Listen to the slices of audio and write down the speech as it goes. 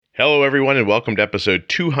Hello, everyone, and welcome to episode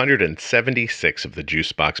 276 of the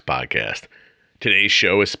Juicebox Podcast. Today's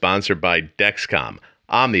show is sponsored by Dexcom,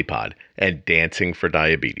 Omnipod, and Dancing for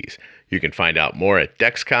Diabetes. You can find out more at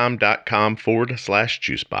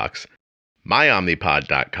dexcom.com/juicebox,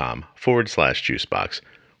 myomnipod.com/juicebox,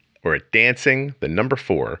 or at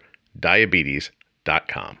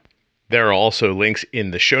dancing4diabetes.com. There are also links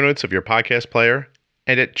in the show notes of your podcast player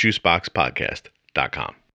and at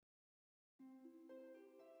juiceboxpodcast.com.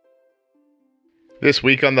 This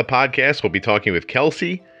week on the podcast, we'll be talking with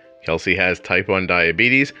Kelsie. Kelsie has type 1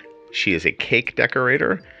 diabetes. She is a cake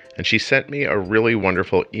decorator, and she sent me a really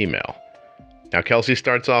wonderful email. Now, Kelsie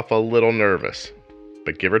starts off a little nervous,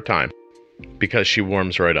 but give her time, because she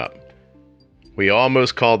warms right up. We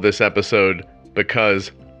almost called this episode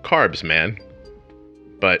Because Carbs Man,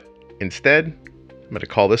 but instead, I'm going to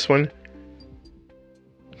call this one,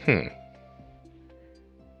 I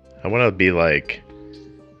want to be like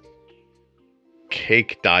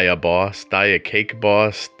Cake Dia Boss, Dia Cake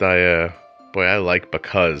Boss, Dia... Boy, I like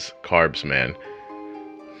Because Carbs Man.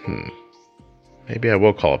 Maybe I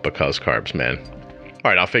will call it Because Carbs Man.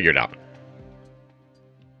 Alright, I'll figure it out.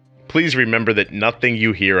 Please remember that nothing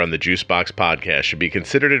you hear on the Juicebox Podcast should be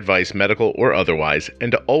considered advice, medical or otherwise,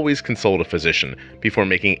 and to always consult a physician before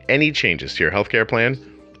making any changes to your healthcare plan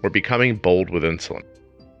or becoming bold with insulin.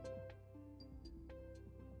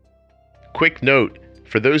 Quick note,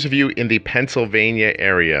 for those of you in the Pennsylvania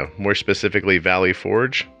area, more specifically Valley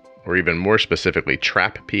Forge, or even more specifically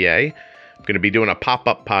Trap, PA, I'm going to be doing a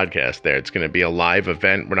pop-up podcast there. It's going to be a live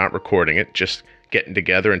event. We're not recording it, just getting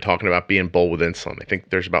together and talking about being bold with insulin. I think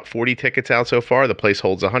there's about 40 tickets out so far. The place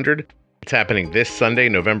holds 100. It's happening this Sunday,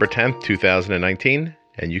 November 10th, 2019,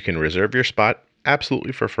 and you can reserve your spot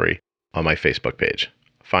absolutely for free on my Facebook page.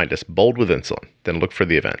 Find us Bold with Insulin, then look for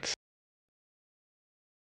the events.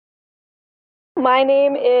 My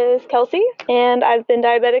name is Kelsie, and I've been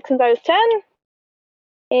diabetic since I was 10,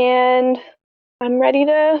 and I'm ready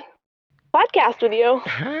to podcast with you.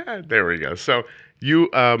 There we go. So you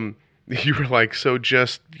were like, so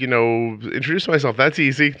just, introduce myself. That's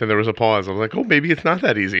easy. Then there was a pause. I was like, oh, maybe it's not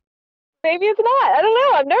that easy. Maybe it's not. I don't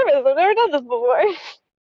know. I'm nervous. I've never done this before.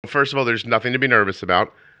 First of all, there's nothing to be nervous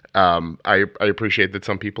about. I appreciate that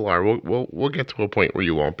some people are. We'll get to a point where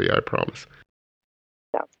you won't be, I promise.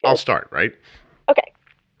 Sounds good. I'll start, right? Okay.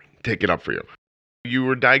 Take it up for you. You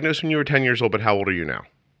were diagnosed when you were 10 years old, but how old are you now?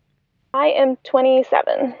 I am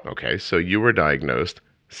 27. Okay, so you were diagnosed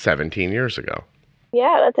 17 years ago.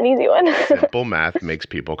 Yeah, that's an easy one. Simple math makes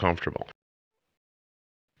people comfortable.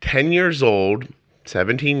 10 years old,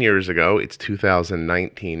 17 years ago, it's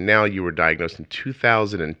 2019. Now you were diagnosed in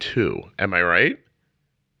 2002. Am I right? I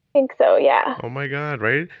think so, yeah. Oh my God,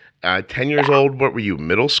 right? 10 years old, what were you,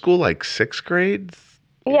 middle school, like 6th grade?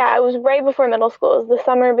 Yeah, it was right before middle school. It was the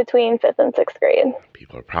summer between 5th and 6th grade.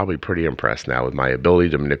 People are probably pretty impressed now with my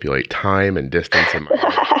ability to manipulate time and distance in my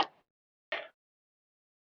life.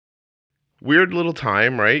 Weird little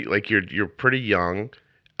time, right? Like you're pretty young.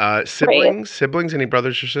 Siblings, any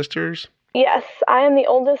brothers or sisters? Yes, I am the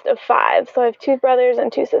oldest of 5, so I have 2 brothers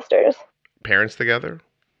and 2 sisters. Parents together?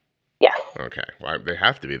 Yes. Okay. Well, they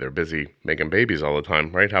have to be. They're busy making babies all the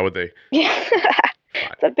time, right? How would they? Yeah.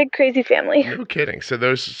 It's a big, crazy family. No kidding. So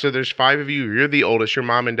there's 5 of you. You're the oldest. Your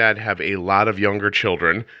mom and dad have a lot of younger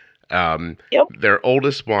children. Yep. Their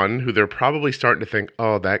oldest one, who they're probably starting to think,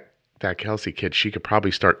 oh, that Kelsie kid, she could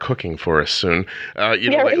probably start cooking for us soon.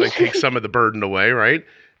 Like take some of the burden away, right?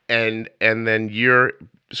 And then you're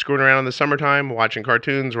screwing around in the summertime, watching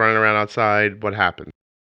cartoons, running around outside. What happened?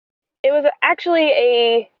 It was actually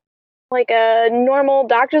a normal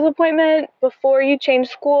doctor's appointment before you change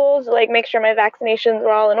schools, make sure my vaccinations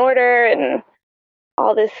were all in order and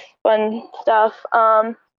all this fun stuff.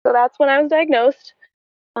 So that's when I was diagnosed.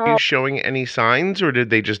 Are you showing any signs, or did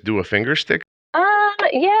they just do a finger stick?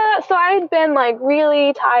 Yeah, so I had been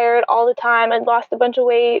really tired all the time. I'd lost a bunch of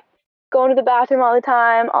weight, going to the bathroom all the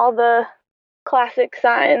time, all the classic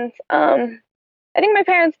signs. I think my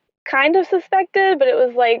parents kind of suspected, but it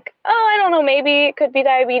was I don't know, maybe it could be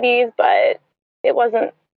diabetes, but it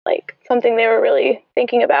wasn't something they were really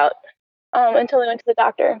thinking about until they went to the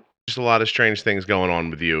doctor. Just a lot of strange things going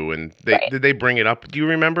on with you, and Right. Did they bring it up? Do you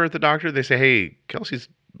remember at the doctor? They say, "Hey, Kelsie's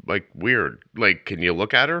weird. Can you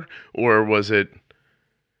look at her?" Or was it?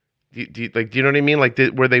 Do you know what I mean?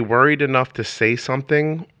 Were they worried enough to say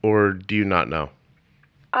something, or do you not know?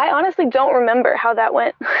 I honestly don't remember how that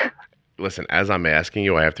went. Listen, as I'm asking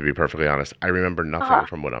you, I have to be perfectly honest. I remember nothing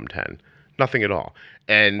from when I'm 10. Nothing at all.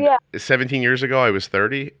 And 17 years ago, I was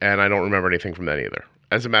 30, and I don't remember anything from then either.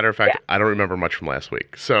 As a matter of fact, I don't remember much from last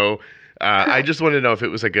week. So I just wanted to know if it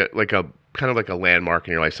was like a kind of like a landmark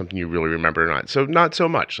in your life, something you really remember or not. So not so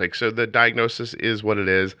much. Like, so the diagnosis is what it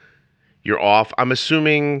is. You're off. I'm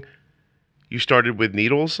assuming you started with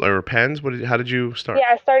needles or pens. How did you start?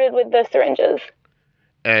 Yeah, I started with the syringes.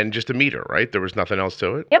 And just a meter, right? There was nothing else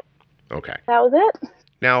to it? Yep. Okay. That was it.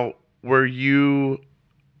 Now, were you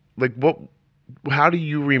like how do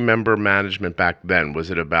you remember management back then?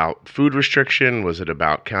 Was it about food restriction? Was it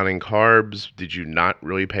about counting carbs? Did you not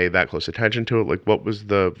really pay that close attention to it? Like, what was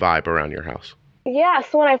the vibe around your house? Yeah,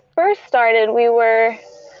 so when I first started, we were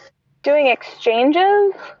doing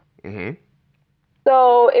exchanges. Mm-hmm.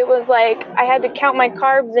 So it was like I had to count my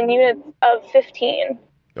carbs in units of 15.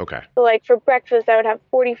 Okay. So like for breakfast, I would have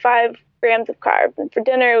 45 grams of carbs, and for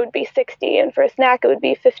dinner it would be 60, and for a snack it would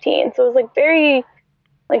be 15. So it was like very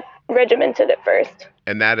like regimented at first.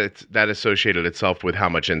 And that associated itself with how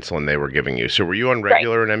much insulin they were giving you. So were you on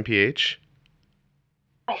regular and NPH?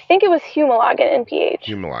 I think it was Humalog and NPH.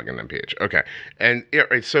 Humalog and NPH. Okay. And yeah,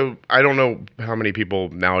 right, so I don't know how many people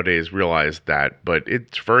nowadays realize that, but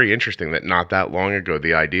it's very interesting that not that long ago,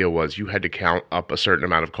 the idea was you had to count up a certain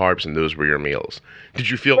amount of carbs and those were your meals. Did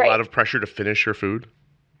you feel a lot of pressure to finish your food?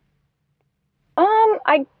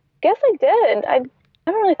 I guess I did. I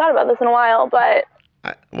haven't really thought about this in a while, but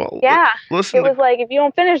listen, it was like, if you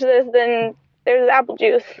don't finish this, then there's apple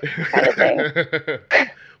juice kind of thing.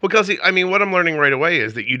 Well, Kelsie, I mean, what I'm learning right away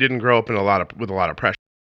is that you didn't grow up with a lot of pressure.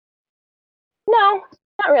 No,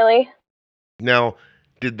 not really. Now,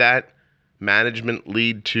 did that management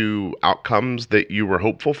lead to outcomes that you were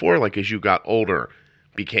hopeful for? Like, as you got older,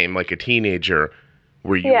 became like a teenager,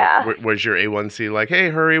 was your A1C like, hey,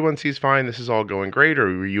 her A1C is fine, this is all going great? Or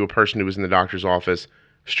were you a person who was in the doctor's office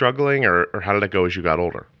struggling, or how did it go as you got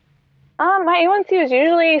older? My A1C was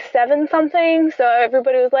usually 7 something, so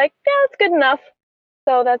everybody was like, yeah, that's good enough.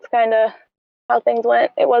 So that's kind of how things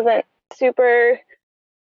went. It wasn't super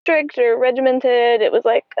strict or regimented. It was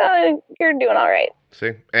like, you're doing all right.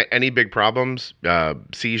 See? Any big problems?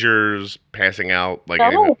 Seizures, passing out? Like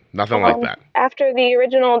nothing like that? After the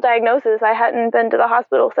original diagnosis, I hadn't been to the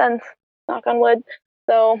hospital since, knock on wood.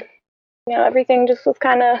 So, everything just was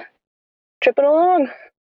kind of tripping along.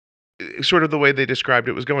 Sort of the way they described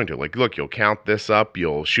it was going to. Like, look, you'll count this up,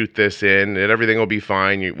 you'll shoot this in, and everything will be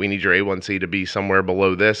fine. We need your A1C to be somewhere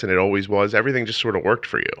below this, and it always was. Everything just sort of worked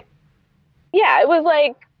for you. Yeah, it was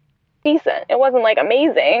like decent. It wasn't like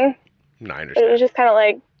amazing. No, I understand. It was just kind of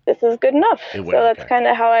like, this is good enough. So that's kind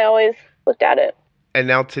of how I always looked at it. And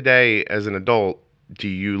now today, as an adult, do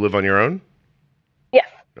you live on your own? Yes.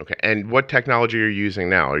 Okay. And what technology are you using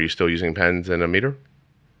now? Are you still using pens and a meter?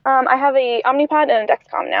 I have a Omnipod and a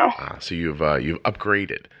Dexcom now. So you've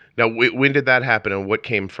upgraded. Now, when did that happen, and what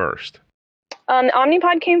came first? The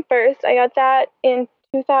Omnipod came first. I got that in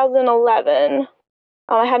 2011.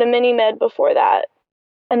 I had a mini med before that,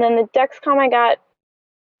 and then the Dexcom I got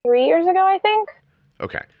 3 years ago, I think.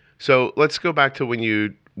 Okay, so let's go back to when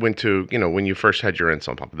you went to, when you first had your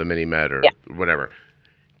insulin pump, the mini med or whatever.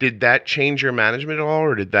 Did that change your management at all,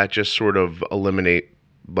 or did that just sort of eliminate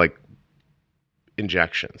like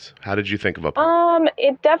injections? How did you think of a pump?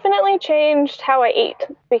 It definitely changed how I ate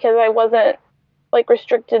because I wasn't like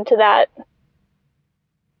restricted to that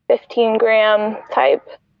 15-gram type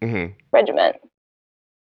regimen.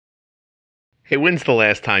 Hey, when's the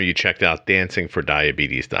last time you checked out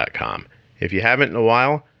dancingfordiabetes.com? If you haven't in a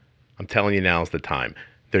while, I'm telling you, now's the time.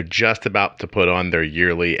 They're just about to put on their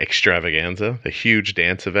yearly extravaganza, the huge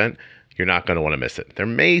dance event. You're not going to want to miss it. There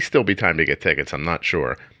may still be time to get tickets, I'm not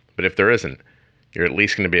sure. But if there isn't, you're at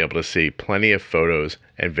least going to be able to see plenty of photos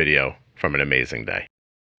and video from an amazing day.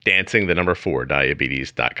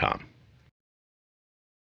 Dancing4diabetes.com.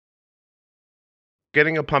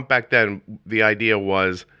 Getting a pump back then, the idea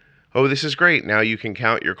was, oh, this is great. Now you can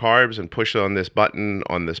count your carbs and push on this button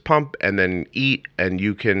on this pump and then eat, and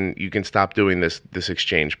you can stop doing this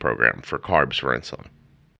exchange program for carbs for insulin.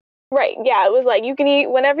 Right. Yeah, it was like you can eat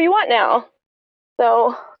whenever you want now.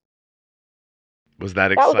 So was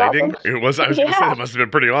that exciting? Was awesome. It was. I was going to say that must have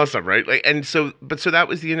been pretty awesome, right? Like, and so that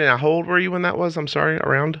was the end. How old were you when that was? I'm sorry,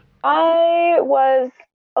 around? I was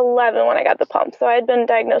 11 when I got the pump, so I had been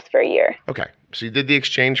diagnosed for a year. Okay, so you did the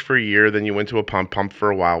exchange for a year, then you went to a pump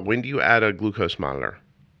for a while. When do you add a glucose monitor?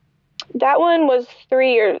 That one was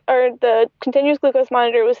 3 years, or the continuous glucose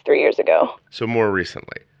monitor was 3 years ago. So more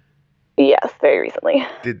recently. Yes, very recently.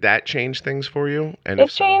 Did that change things for you? And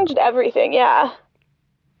it changed everything, yeah.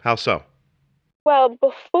 How so? Well,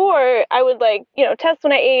 before I would test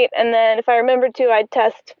when I ate, and then if I remembered to, I'd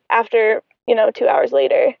test after, 2 hours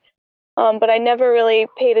later. But I never really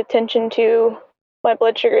paid attention to my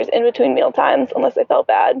blood sugars in between meal times unless I felt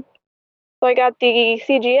bad. So I got the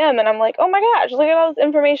CGM, and I'm like, oh my gosh, look at all this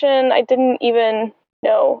information I didn't even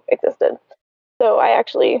know existed. So I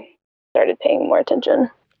actually started paying more attention.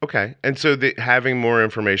 Okay. And so having more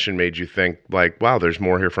information made you think like, wow, there's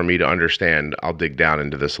more here for me to understand. I'll dig down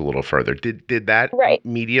into this a little further. Did that Right.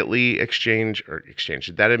 immediately did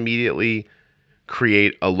that immediately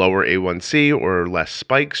create a lower A1C or less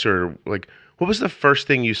spikes, or like what was the first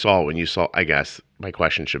thing you saw when you saw, I guess my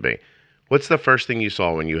question should be, what's the first thing you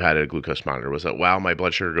saw when you had a glucose monitor? Was it, wow, my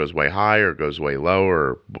blood sugar goes way high or goes way low,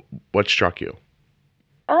 or what struck you?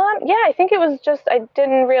 Yeah, I think it was just I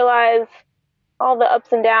didn't realize all the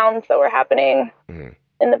ups and downs that were happening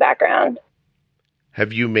in the background.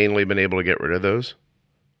 Have you mainly been able to get rid of those?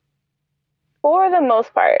 For the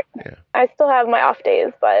most part. Yeah. I still have my off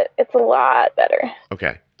days, but it's a lot better.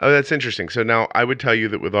 Okay. Oh, that's interesting. So now I would tell you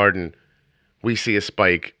that with Arden, we see a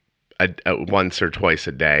spike once or twice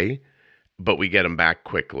a day, but we get them back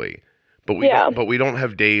quickly. But we don't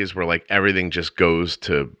have days where like everything just goes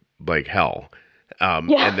to like hell.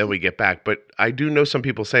 And then we get back. But I do know some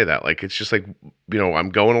people say that. Like, it's just like, I'm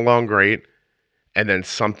going along great, and then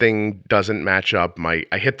something doesn't match up. I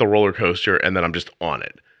hit the roller coaster, and then I'm just on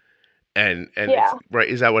it. And it's, right,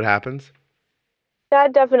 is that what happens?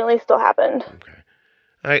 That definitely still happened.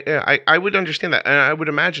 Okay. I would understand that. And I would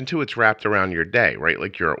imagine, too, it's wrapped around your day, right?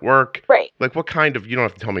 Like, you're at work. Right. Like, what kind of, you don't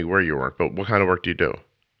have to tell me where you work, but what kind of work do you do?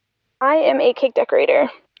 I am a cake decorator.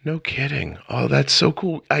 No kidding. Oh, that's so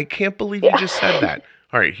cool. I can't believe you just said that.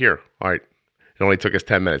 All right, here. All right. It only took us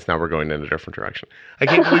 10 minutes. Now we're going in a different direction. I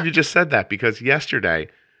can't believe you just said that, because yesterday,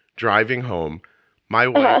 driving home, my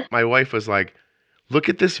wife was like, look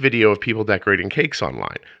at this video of people decorating cakes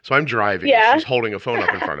online. So I'm driving. Yeah. She's holding a phone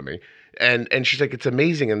up in front of me. And she's like, it's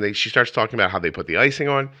amazing. And she starts talking about how they put the icing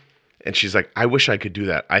on. And she's like, I wish I could do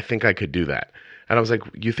that. I think I could do that. And I was like,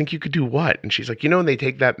 you think you could do what? And she's like, and they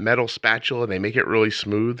take that metal spatula and they make it really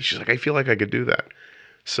smooth. She's like, I feel like I could do that.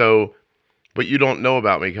 So what you don't know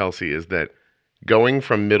about me, Kelsie, is that going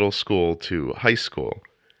from middle school to high school,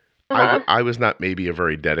 I was not maybe a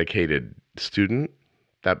very dedicated student.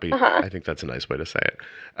 I think that's a nice way to say it.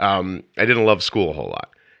 I didn't love school a whole lot.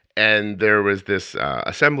 And there was this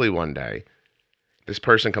assembly one day. This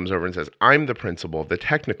person comes over and says, I'm the principal of the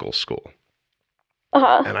technical school.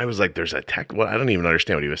 And I was like, there's a well, I don't even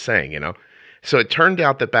understand what he was saying, So it turned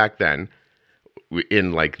out that back then,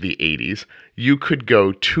 in like the 80s, you could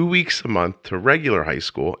go 2 weeks a month to regular high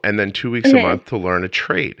school and then 2 weeks a month to learn a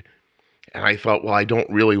trade. And I thought, well, I don't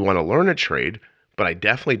really want to learn a trade, but I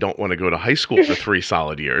definitely don't want to go to high school for 3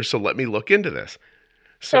 solid years. So let me look into this.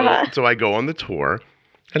 So I go on the tour,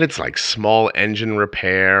 and it's like small engine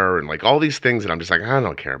repair and like all these things. And I'm just like, I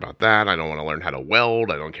don't care about that. I don't want to learn how to weld.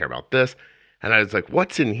 I don't care about this. And I was like,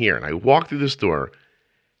 what's in here? And I walked through this door.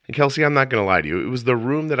 And Kelsie, I'm not going to lie to you. It was the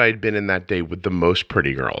room that I had been in that day with the most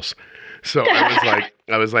pretty girls. So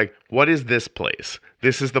I was like, what is this place?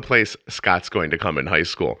 This is the place Scott's going to come in high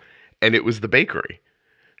school. And it was the bakery.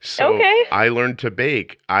 So I learned to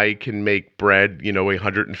bake. I can make bread,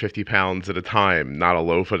 150 pounds at a time, not a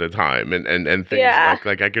loaf at a time. And things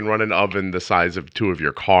like I can run an oven the size of 2 of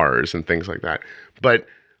your cars and things like that. But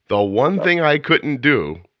the one thing I couldn't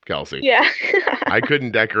do, Kelsie. I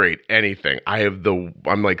couldn't decorate anything.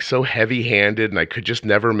 I'm like so heavy-handed, and I could just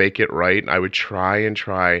never make it right. And I would try and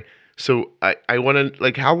try. So I want to,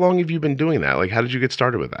 like, how long have you been doing that? Like, how did you get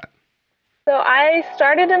started with that? So I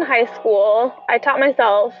started in high school. I taught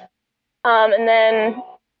myself. And then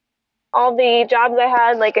all the jobs I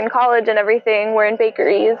had, like in college and everything, were in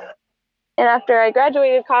bakeries. And after I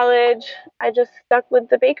graduated college, I just stuck with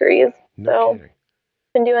the bakeries. So I've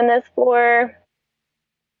been doing this for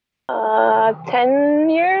 10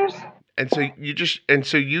 years. And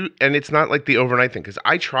it's not like the overnight thing, because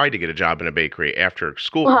I tried to get a job in a bakery after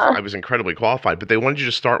school. I was incredibly qualified, but they wanted you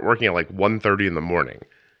to start working at like 1:30 in the morning.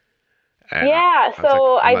 And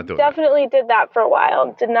I definitely did that for a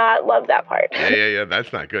while. Did not love that part. Yeah.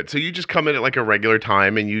 That's not good. So you just come in at like a regular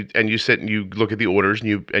time, and you sit and you look at the orders and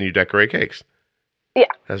you decorate cakes. Yeah.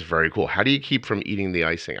 That's very cool. How do you keep from eating the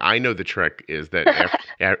icing? I know the trick is that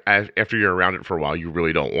after you're around it for a while, you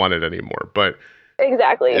really don't want it anymore. But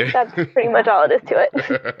exactly. That's pretty much all it is to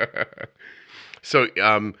it. So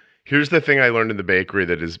here's the thing I learned in the bakery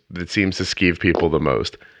that seems to skeeve people the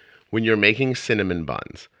most. When you're making cinnamon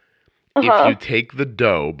buns, if you take the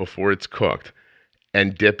dough before it's cooked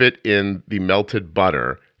and dip it in the melted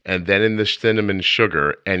butter and then in the cinnamon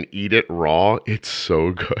sugar and eat it raw, it's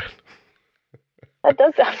so good. That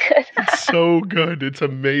does sound good. It's so good. It's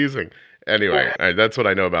amazing. Anyway, that's what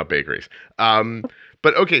I know about bakeries.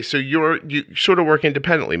 But okay, so you sort of work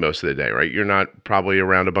independently most of the day, right? You're not probably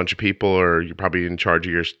around a bunch of people, or you're probably in charge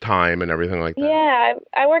of your time and everything like that. Yeah,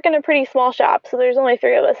 I work in a pretty small shop, so there's only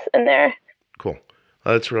 3 of us in there. Cool.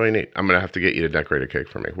 Well, that's really neat. I'm going to have to get you to decorate a cake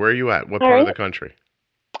for me. Where are you at? What part of the country?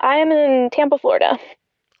 I am in Tampa, Florida.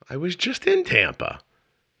 I was just in Tampa.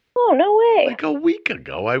 Oh, no way. Like a week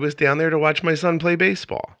ago, I was down there to watch my son play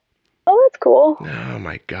baseball. Oh, that's cool. Oh,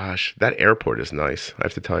 my gosh. That airport is nice, I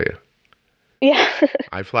have to tell you. Yeah.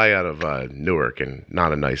 I fly out of Newark, and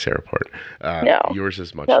not a nice airport. No. Yours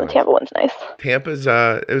is much No, nicer. the Tampa one's nice. Tampa's,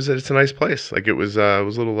 it's a nice place. Like, it was a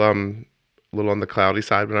little on the cloudy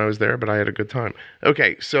side when I was there, but I had a good time.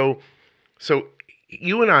 Okay, so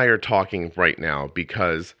you and I are talking right now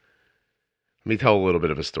because, let me tell a little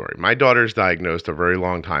bit of a story. My daughter's diagnosed a very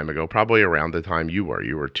long time ago, probably around the time you were.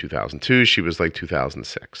 You were 2002. She was like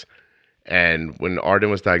 2006. And when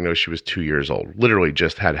Arden was diagnosed, she was 2 years old. Literally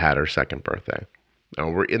just had her second birthday.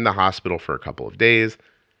 And we're in the hospital for a couple of days.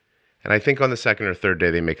 And I think on the second or third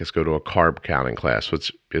day, they make us go to a carb counting class,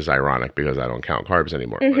 which is ironic because I don't count carbs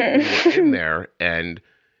anymore. But we were in there and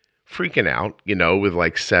freaking out, with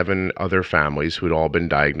like 7 other families who had all been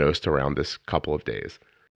diagnosed around this couple of days.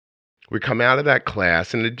 We come out of that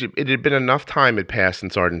class, and it had been enough time had passed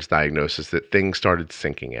since Arden's diagnosis that things started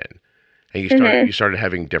sinking in. And you started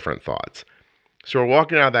having different thoughts. So we're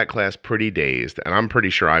walking out of that class pretty dazed, and I'm pretty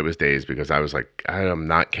sure I was dazed because I was like, I don't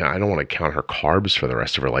want to count her carbs for the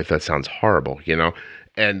rest of her life. That sounds horrible,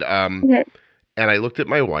 And and I looked at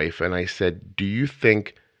my wife and I said, do you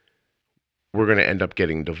think we're going to end up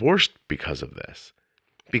getting divorced because of this?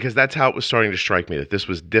 Because that's how it was starting to strike me, that this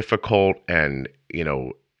was difficult and,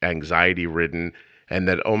 anxiety ridden, and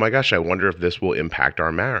that, oh my gosh, I wonder if this will impact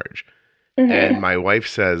our marriage. And my wife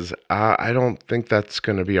says, I don't think that's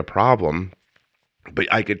going to be a problem. But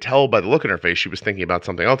I could tell by the look in her face, she was thinking about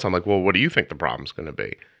something else. I'm like, well, what do you think the problem's going to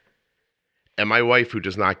be? And my wife, who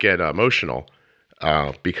does not get emotional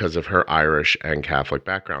because of her Irish and Catholic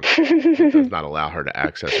background, does not allow her to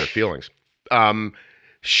access her feelings.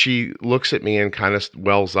 She looks at me and kind of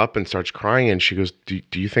wells up and starts crying. And she goes, do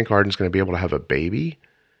you think Arden's going to be able to have a baby?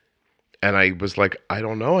 And I was like, I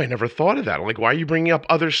don't know. I never thought of that. I'm like, why are you bringing up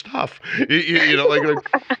other stuff?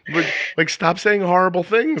 Like stop saying horrible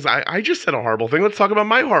things. I just said a horrible thing. Let's talk about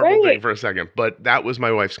my horrible thing for a second. But that was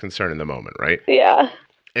my wife's concern in the moment, right? Yeah.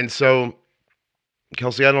 And so,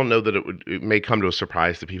 Kelsie, I don't know that it may come to a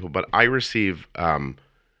surprise to people, but I receive a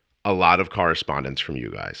lot of correspondence from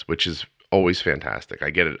you guys, which is always fantastic.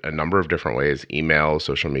 I get it a number of different ways, email,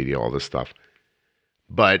 social media, all this stuff.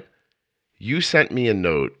 But you sent me a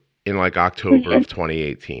note in like October of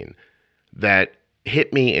 2018 that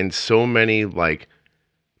hit me in so many like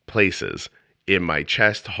places in my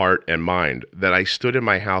chest, heart, and mind that I stood in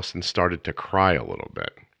my house and started to cry a little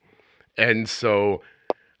bit. And so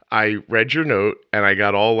I read your note and I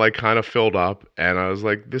got all like kind of filled up and I was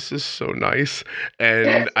like, this is so nice.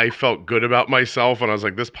 And I felt good about myself and I was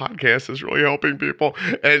like, this podcast is really helping people.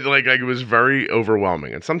 And like it was very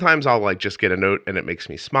overwhelming. And sometimes I'll like just get a note and it makes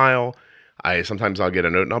me smile. Sometimes I'll get a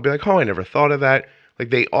note and I'll be like, oh, I never thought of that. Like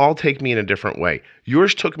they all take me in a different way.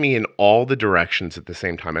 Yours took me in all the directions at the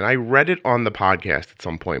same time. And I read it on the podcast at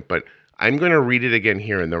some point, but I'm going to read it again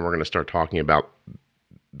here and then we're going to start talking about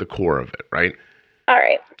the core of it, right? All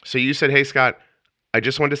right. So you said, hey, Scott, I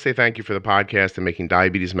just wanted to say thank you for the podcast and making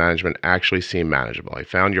diabetes management actually seem manageable. I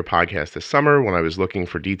found your podcast this summer when I was looking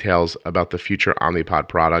for details about the future Omnipod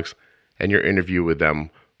products, and your interview with them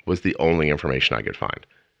was the only information I could find.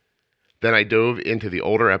 Then I dove into the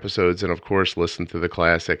older episodes and, of course, listened to the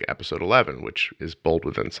classic episode 11, which is Bold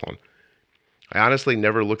with Insulin. I honestly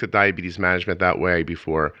never looked at diabetes management that way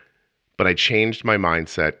before, but I changed my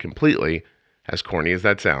mindset completely, as corny as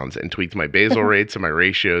that sounds, and tweaked my basal rates and my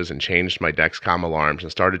ratios and changed my Dexcom alarms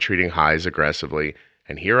and started treating highs aggressively.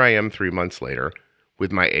 And here I am 3 months later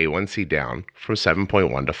with my A1C down from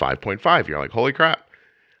 7.1 to 5.5. You're like, holy crap.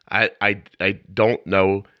 I don't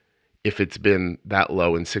know if it's been that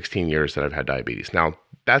low in 16 years that I've had diabetes. Now,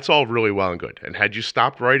 that's all really well and good. And had you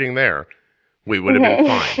stopped writing there, we would have been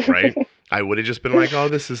fine, right? I would have just been like, oh,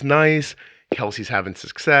 this is nice. Kelsie's having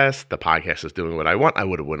success. The podcast is doing what I want. I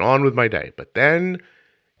would have went on with my day. But then,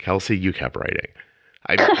 Kelsie, you kept writing.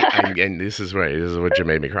 And this is what you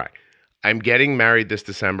made me cry. I'm getting married this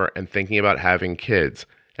December and thinking about having kids.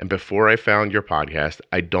 And before I found your podcast,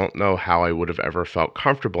 I don't know how I would have ever felt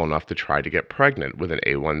comfortable enough to try to get pregnant with an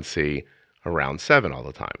A1C around 7 all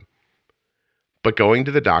the time. But going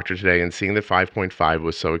to the doctor today and seeing that 5.5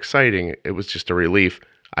 was so exciting, it was just a relief.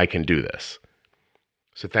 I can do this.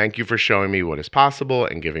 So thank you for showing me what is possible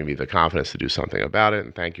and giving me the confidence to do something about it.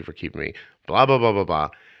 And thank you for keeping me blah, blah, blah, blah, blah.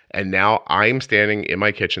 And now I'm standing in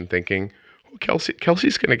my kitchen thinking, oh,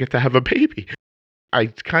 Kelsey's going to get to have a baby. I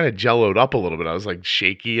kind of jelloed up a little bit. I was like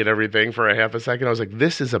shaky and everything for a half a second. I was like,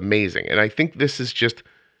 this is amazing. And I think this is just,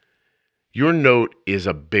 your note is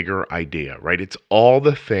a bigger idea, right? It's all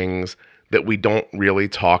the things that we don't really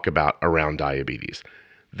talk about around diabetes.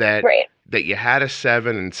 That you had a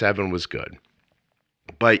 7 and 7 was good,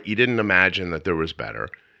 but you didn't imagine that there was better.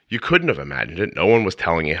 You couldn't have imagined it. No one was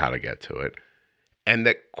telling you how to get to it. And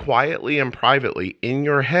that quietly and privately in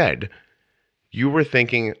your head, you were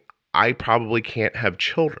thinking, I probably can't have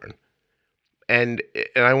children. And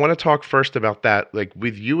I want to talk first about that, like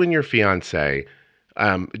with you and your fiance.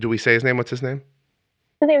 Do we say his name? What's his name?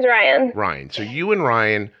 His name's Ryan. Ryan. So you and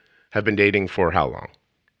Ryan have been dating for how long?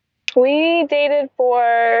 We dated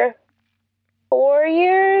for 4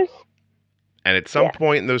 years. And at some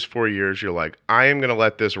point in those 4 years, you're like, I am going to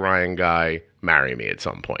let this Ryan guy marry me at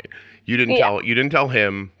some point. You didn't tell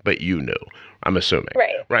him, but you knew. I'm assuming.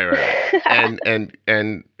 Right.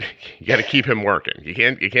 and you got to keep him working. You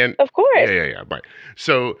can't. Of course. Yeah. Right.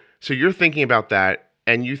 So you're thinking about that,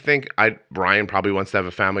 and you think Brian probably wants to have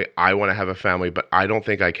a family. I want to have a family, but I don't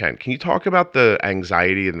think I can. Can you talk about the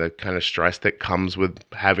anxiety and the kind of stress that comes with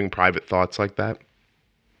having private thoughts like that?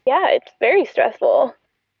 Yeah, it's very stressful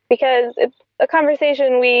because it's a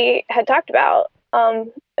conversation we had talked about.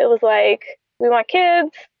 It was like, we want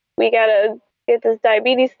kids. We got to get this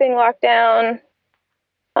diabetes thing locked down.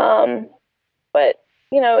 But,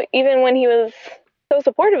 even when he was so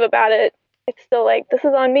supportive about it, it's still like, this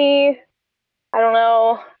is on me. I don't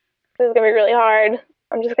know. This is going to be really hard.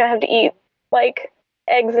 I'm just going to have to eat like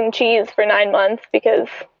eggs and cheese for 9 months because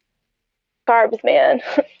Carbs Man.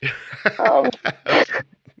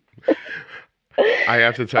 I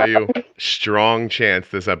have to tell you, strong chance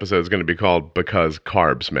this episode is going to be called Because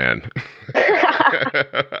Carbs Man.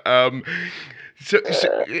 So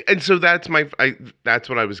that's that's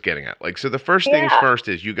what I was getting at. Like, so the first things first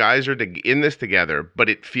is you guys are in this together, but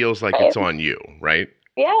it feels like it's on you, right?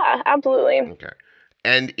 Yeah, absolutely. Okay.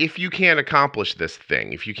 And if you can't accomplish this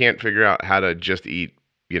thing, if you can't figure out how to just eat,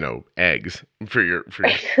 eggs for your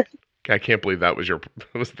I can't believe that was your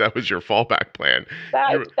fallback plan.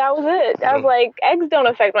 That was it. I was like, eggs don't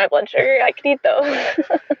affect my blood sugar. I can eat those.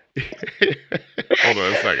 Hold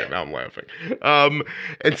on a second. Now I'm laughing.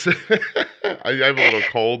 And so I have a little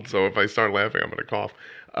cold, so if I start laughing, I'm going to cough.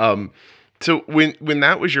 So when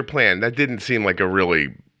that was your plan, that didn't seem like a really,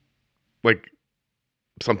 like,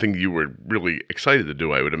 something you were really excited to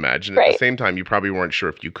do, I would imagine. At the same time, you probably weren't sure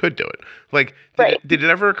if you could do it. Like, did it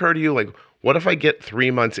ever occur to you, like, what if I get 3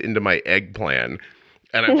 months into my egg plan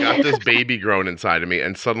and I've got this baby growing inside of me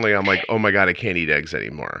and suddenly I'm like, oh my God, I can't eat eggs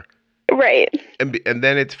anymore. Right. And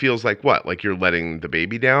then it feels like what? Like you're letting the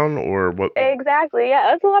baby down or what? Exactly. Yeah,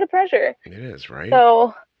 that's a lot of pressure. It is, right?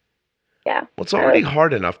 So, yeah. Well, it's already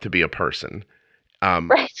hard enough to be a person.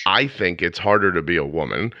 I think it's harder to be a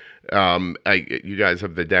woman. You guys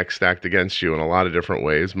have the deck stacked against you in a lot of different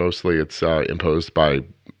ways. Mostly it's imposed by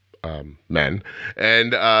men.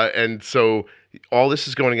 And so all this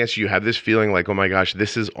is going against you. You have this feeling like, oh my gosh,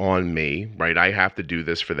 this is on me, right? I have to do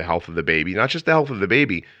this for the health of the baby. Not just the health of the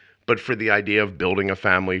baby, but for the idea of building a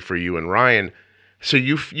family for you and Ryan. So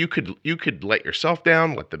you could let yourself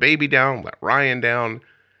down, let the baby down, let Ryan down,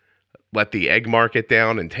 let the egg market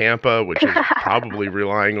down in Tampa, which is probably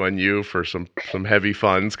relying on you for some heavy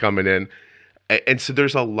funds coming in. And so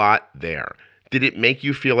there's a lot there. Did it make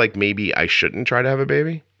you feel like maybe I shouldn't try to have a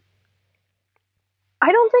baby?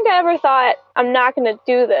 I don't think I ever thought I'm not going to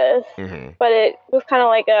do this, but it was kind of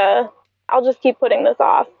like I'll just keep putting this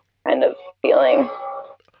off kind of feeling.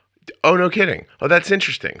 Oh, no kidding. Oh, that's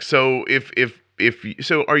interesting. So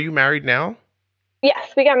so are you married now? Yes,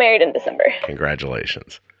 we got married in December.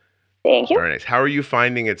 Congratulations. Thank you. Very nice. How are you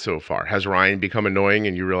finding it so far? Has Ryan become annoying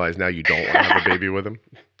and you realize now you don't want to have a baby with him?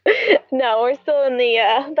 No, we're still in the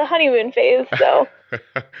honeymoon phase, so.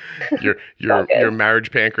 Your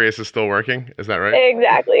marriage pancreas is still working? Is that right?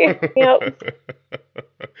 Exactly. Yep.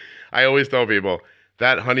 I always tell people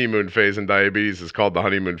that honeymoon phase in diabetes is called the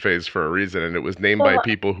honeymoon phase for a reason, and it was named by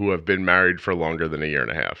people who have been married for longer than a year and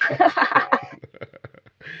a half.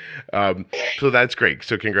 So that's great.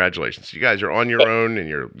 So congratulations. You guys are on your own, and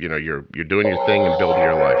you're doing your thing and building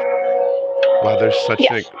your life. Wow, there's such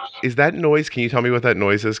is that noise? Can you tell me what that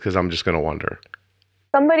noise is? Because I'm just going to wonder.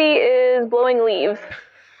 Somebody is blowing leaves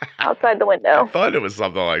outside the window. I thought it was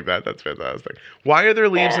something like that. That's fantastic. Why are there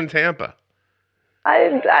leaves in Tampa?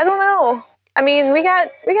 I don't know. I mean, we got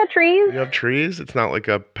trees. You have trees? It's not like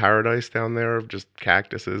a paradise down there of just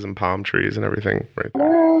cactuses and palm trees and everything, right?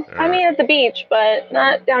 No, I mean at the beach, but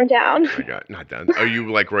not downtown. I got not down. Are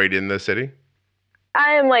you like right in the city?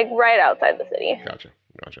 I am like right outside the city. Gotcha.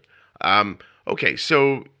 Okay,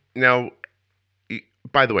 so now,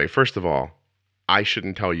 by the way, first of all, I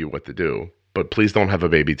shouldn't tell you what to do, but please don't have a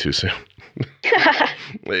baby too soon.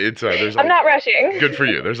 I'm not rushing. Good for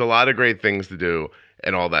you. There's a lot of great things to do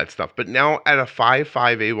and all that stuff. But now at a 5.5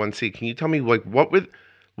 A1C, can you tell me like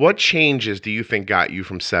what changes do you think got you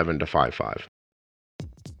from 7 to 5.5?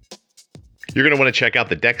 You're going to want to check out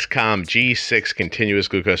the Dexcom G6 continuous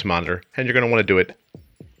glucose monitor, and you're going to want to do it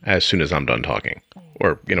as soon as I'm done talking,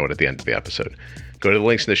 or at the end of the episode. Go to the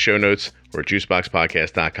links in the show notes or at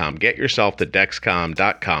juiceboxpodcast.com. Get yourself to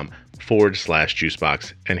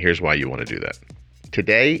dexcom.com/juicebox, and here's why you want to do that.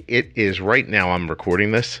 Today, it is right now, I'm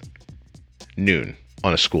recording this, noon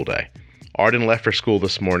on a school day. Arden left for school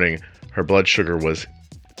this morning. Her blood sugar was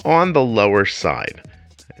on the lower side,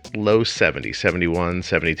 low 70, 71,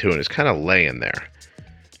 72, and it's kind of laying there.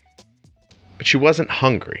 But she wasn't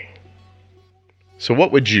hungry. So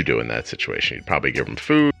what would you do in that situation? You'd probably give them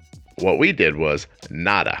food. What we did was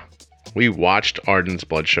nada. We watched Arden's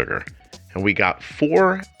blood sugar, and we got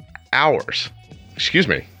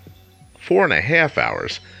 4.5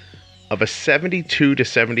 hours of a 72 to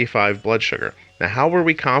 75 blood sugar. Now, how were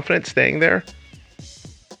we confident staying there?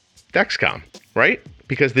 Dexcom, right?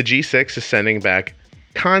 Because the G6 is sending back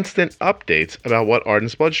constant updates about what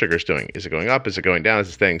Arden's blood sugar is doing. Is it going up? Is it going down? Is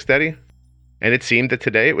it staying steady? And it seemed that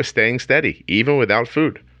today it was staying steady, even without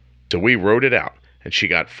food. So we wrote it out, and she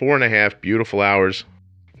got 4.5 beautiful hours.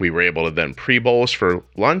 We were able to then pre-bolus for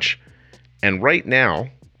lunch. And right now,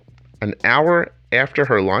 an hour after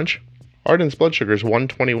her lunch, Arden's blood sugar is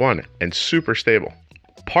 121 and super stable.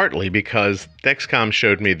 Partly because Dexcom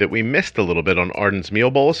showed me that we missed a little bit on Arden's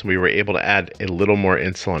meal bolus, and we were able to add a little more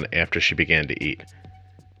insulin after she began to eat.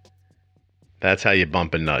 That's how you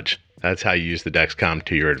bump and nudge. That's how you use the Dexcom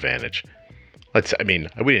to your advantage. We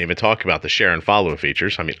didn't even talk about the share and follow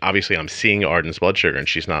features. I mean, obviously I'm seeing Arden's blood sugar and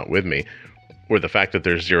she's not with me, or the fact that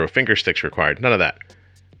there's 0 finger sticks required. None of that.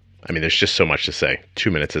 I mean, there's just so much to say. 2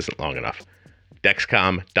 minutes isn't long enough.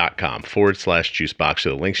 Dexcom.com/juicebox.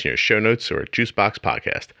 The links in your show notes or at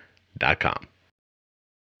juiceboxpodcast.com.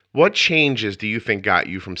 What changes do you think got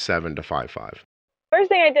you from 7 to 5.5? First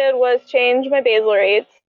thing I did was change my basal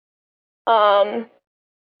rates. Because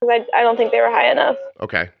I don't think they were high enough.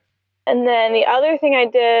 Okay. And then the other thing I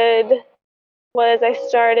did was I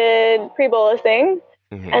started pre-bolusing.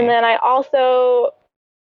 Mm-hmm. And then I also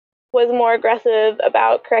was more aggressive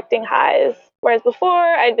about correcting highs. Whereas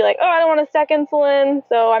before, I'd be like, oh, I don't want to stack insulin,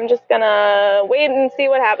 so I'm just going to wait and see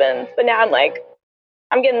what happens. But now I'm like,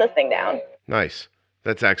 I'm getting this thing down. Nice.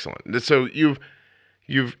 That's excellent. So you've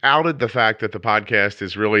outed the fact that the podcast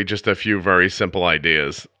is really just a few very simple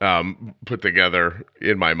ideas put together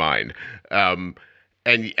in my mind. And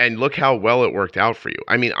look how well it worked out for you.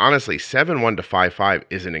 I mean, honestly, 7.1 to 5.5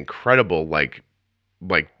 is an incredible like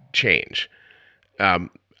change.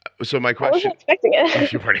 So my question, I wasn't expecting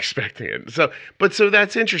it. You weren't expecting it. So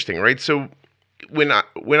that's interesting, right? So when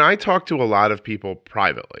I talk to a lot of people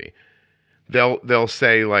privately, they'll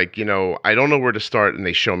say like, I don't know where to start, and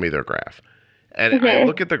they show me their graph. And mm-hmm. I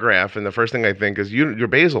look at the graph, and the first thing I think is your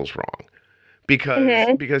basal's wrong.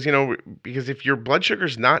 Because if your blood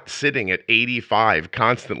sugar's not sitting at 85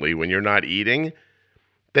 constantly when you're not eating,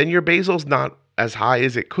 then your basal's not as high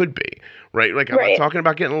as it could be, right? Like I'm not talking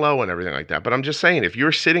about getting low and everything like that, but I'm just saying if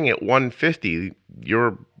you're sitting at 150,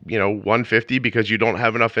 you're 150 because you don't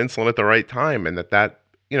have enough insulin at the right time, and that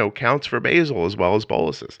counts for basal as well as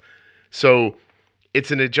boluses. So it's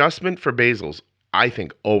an adjustment for basals. I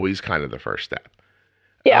think always kind of the first step.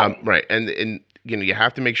 Yeah. Right. And you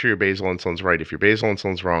have to make sure your basal insulin's right. If your basal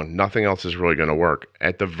insulin's wrong, nothing else is really going to work.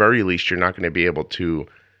 At the very least, you're not going to be able to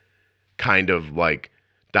kind of like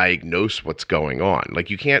diagnose what's going on. Like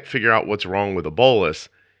you can't figure out what's wrong with a bolus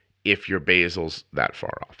if your basal's that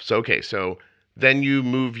far off. So then you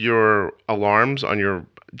move your alarms on your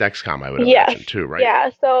Dexcom, I would imagine too, right? Yeah.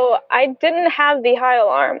 So I didn't have the high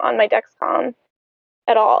alarm on my Dexcom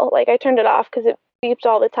at all. Like I turned it off because it beeped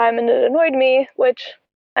all the time and it annoyed me, which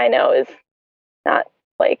I know is not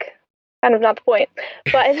kind of not the point,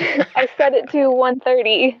 but I set it to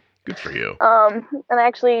 130. Good for you. And I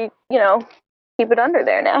actually, keep it under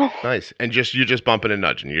there now. Nice. And you're just bumping and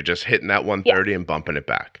nudging. You're just hitting that 130 and bumping it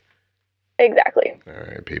back. Exactly. All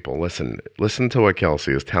right, people, listen to what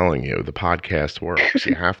Kelsie is telling you. The podcast works.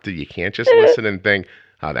 You can't just listen and think,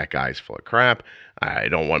 oh, that guy's full of crap. I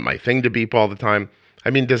don't want my thing to beep all the time. I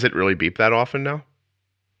mean, does it really beep that often now?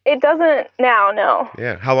 It doesn't now, no.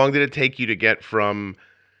 Yeah. How long did it take you to get from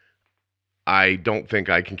I don't think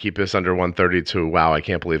I can keep this under 130 to wow, I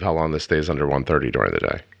can't believe how long this stays under 130 during the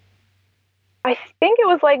day? I think it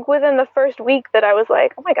was like within the first week that I was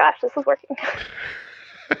like, oh my gosh, this is working.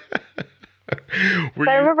 I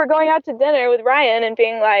remember going out to dinner with Ryan and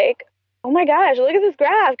being like, oh my gosh, look at this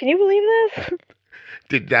graph. Can you believe this?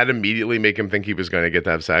 Did that immediately make him think he was going to get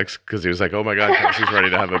to have sex? Because he was like, oh my God, Kelsey's ready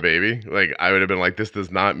to have a baby. Like, I would have been like, this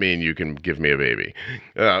does not mean you can give me a baby.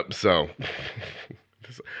 So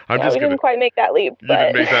I'm just we didn't quite make that leap. You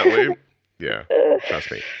didn't make that leap? Yeah,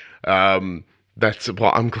 trust me.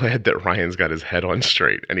 Well, I'm glad that Ryan's got his head on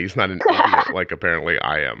straight and he's not an idiot like apparently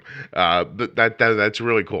I am. That's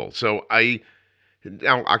really cool. So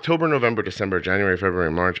now October, November, December, January,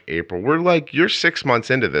 February, March, April, you're 6 months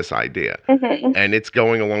into this idea and it's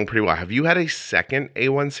going along pretty well. Have you had a second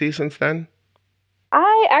A1C since then?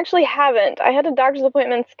 I actually haven't. I had a doctor's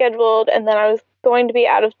appointment scheduled and then I was going to be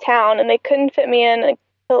out of town and they couldn't fit me in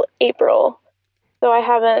until April. So I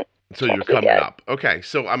haven't. So you're coming up. Okay.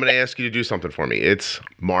 So I'm going to ask you to do something for me. It's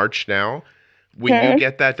March now. When you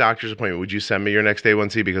get that doctor's appointment, would you send me your next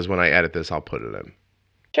A1C? Because when I edit this, I'll put it in.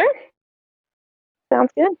 Sure.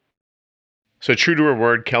 Sounds good. So true to her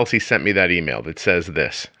word, Kelsie sent me that email that says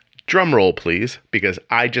this. Drum roll, please, because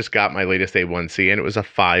I just got my latest A1C and it was a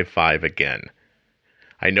 5.5 again.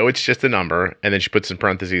 I know it's just a number, and then she puts in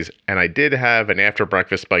parentheses, and I did have an after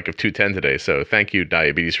breakfast spike of 210 today, so thank you,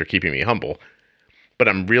 diabetes, for keeping me humble. But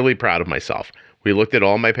I'm really proud of myself. We looked at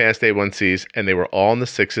all my past A1Cs, and they were all in the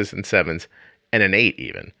 6s and 7s, and an 8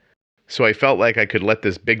 even. So I felt like I could let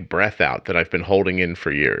this big breath out that I've been holding in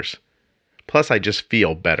for years. Plus, I just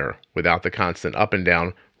feel better without the constant up and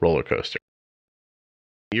down roller coaster.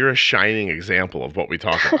 You're a shining example of what we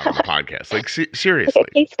talk about on the podcast. Like, seriously.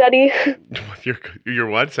 Like a case study. You're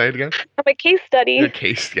what? Say it again. I'm a case study. A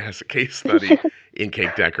case study in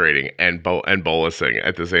cake decorating and bolusing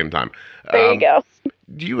at the same time. There you go.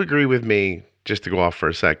 Do you agree with me, just to go off for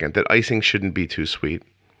a second, that icing shouldn't be too sweet?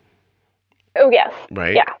 Oh, yes.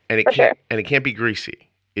 Right? Yeah, And it can't be greasy.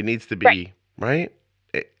 It needs to be, right?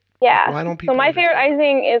 Yeah. Why don't people So my favorite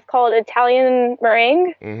icing is called Italian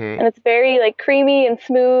meringue, and it's very creamy and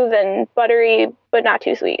smooth and buttery, but not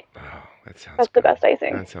too sweet. Oh, that's good. The best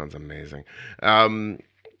icing. That sounds amazing.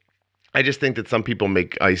 I just think that some people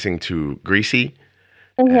make icing too greasy,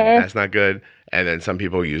 and that's not good. And then some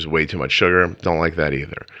people use way too much sugar. Don't like that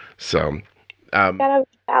either. So, gotta have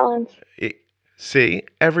balance. See,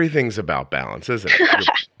 everything's about balance, isn't it?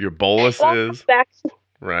 Your boluses,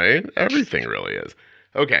 right? Everything really is.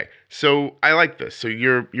 Okay, so I like this. So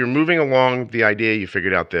you're moving along the idea. You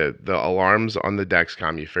figured out the alarms on the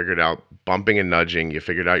Dexcom. You figured out bumping and nudging. You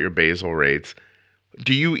figured out your basal rates.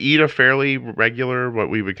 Do you eat a fairly regular, what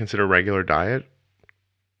we would consider regular diet?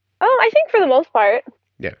 I think for the most part.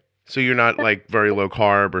 Yeah. So you're not like very low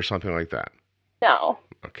carb or something like that? No.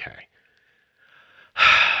 Okay.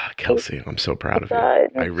 Kelsie, I'm so proud of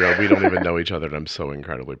you. We don't even know each other, and I'm so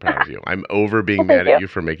incredibly proud of you. I'm over being mad at you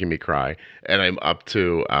for making me cry, and I'm up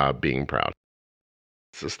to being proud.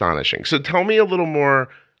 It's astonishing. So tell me a little more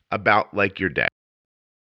about your day.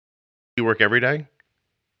 You work every day?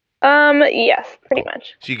 Yes, pretty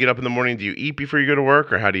much. So you get up in the morning, do you eat before you go to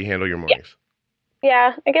work, or how do you handle your mornings?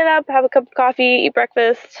 Yeah, I get up, have a cup of coffee, eat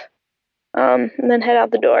breakfast, and then head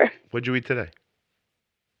out the door. What'd you eat today?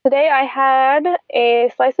 Today I had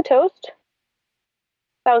a slice of toast.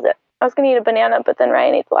 That was it. I was going to eat a banana, but then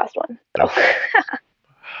Ryan ate the last one. So.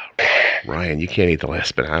 Ryan, you can't eat the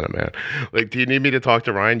last banana, man. Do you need me to talk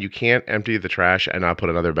to Ryan? You can't empty the trash and not put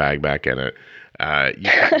another bag back in it. You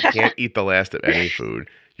can't eat the last of any food.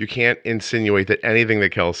 You can't insinuate that anything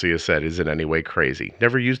that Kelsie has said is in any way crazy.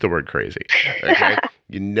 Never use the word crazy. Okay?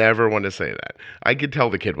 You never want to say that. I could tell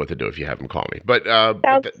the kid what to do if you have him call me. But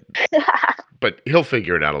he'll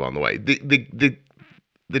figure it out along the way.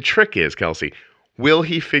 The trick is, Kelsie, will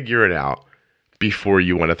he figure it out before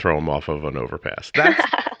you want to throw him off of an overpass?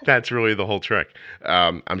 That's really the whole trick.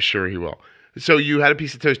 I'm sure he will. So you had a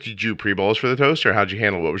piece of toast. Did you pre-bolus for the toast, or how'd you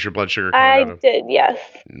handle it? What was your blood sugar coming out of? I did, yes.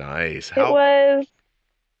 Nice. It was,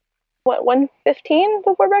 1:15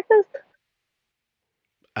 before breakfast?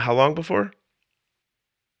 How long before?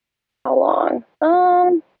 How long?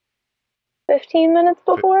 15 minutes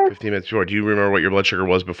before. 15 minutes before. Do you remember what your blood sugar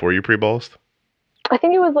was before you pre-bolused? I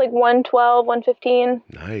think it was 112, 115.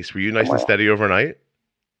 Nice. Were you nice and steady overnight?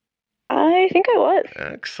 I think I was.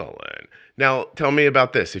 Excellent. Now, tell me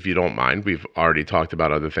about this, if you don't mind. We've already talked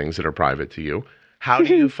about other things that are private to you. How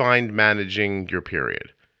do you find managing your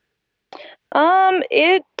period?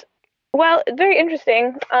 It Well, it's very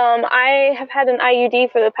interesting. I have had an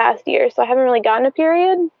IUD for the past year, so I haven't really gotten a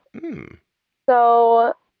period. Hmm.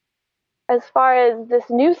 So as far as this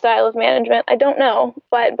new style of management, I don't know.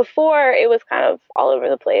 But before, it was kind of all over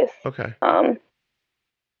the place. Okay.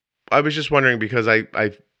 I was just wondering because I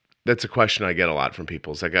that's a question I get a lot from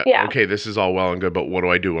people. It's like, Yeah. okay, this is all well and good, but what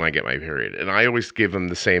do I do when I get my period? And I always give them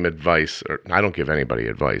the same advice, or I don't give anybody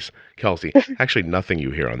advice. Kelsie, actually nothing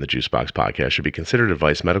you hear on the Juicebox podcast should be considered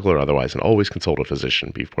advice, medical or otherwise, and always consult a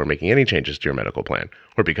physician before making any changes to your medical plan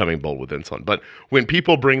or becoming bold with insulin. But when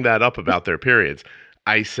people bring that up about their periods,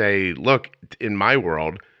 I say, look, in my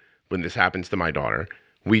world, when this happens to my daughter,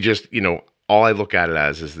 we just, all I look at it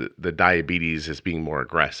as is the diabetes is being more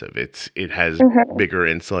aggressive. It has bigger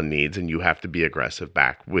insulin needs, and you have to be aggressive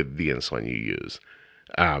back with the insulin you use.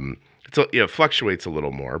 It fluctuates a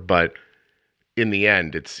little more, but in the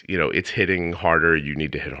end, it's hitting harder. You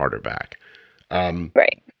need to hit harder back.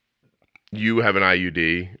 Right. You have an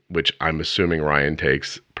IUD, which I'm assuming Ryan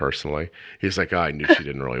takes personally. He's like, I knew she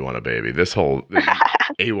didn't really want a baby. This whole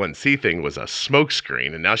A1C thing was a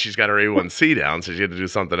smokescreen, and now she's got her A1C down, so she had to do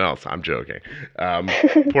something else. I'm joking.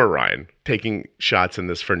 Poor Ryan, taking shots in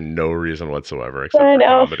this for no reason whatsoever except for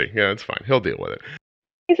comedy. Yeah, it's fine. He'll deal with it.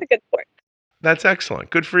 He's a good sport. That's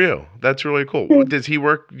excellent. Good for you. That's really cool. Does he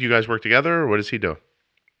work? You guys work together, or what does he do?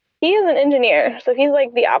 He is an engineer, so he's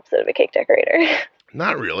like the opposite of a cake decorator.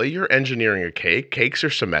 Not really. You're engineering a cake. Cakes are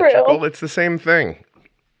symmetrical. True. It's the same thing.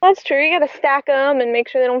 That's true. You got to stack them and make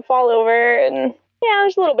sure they don't fall over, and yeah,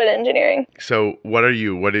 there's a little bit of engineering. So, what are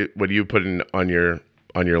you? What do you put in on your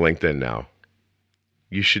LinkedIn now?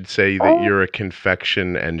 You should say that you're a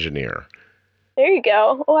confection engineer. There you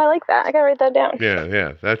go. Oh, I like that. I gotta write that down.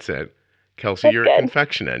 Yeah, that's it. Kelsie, you're a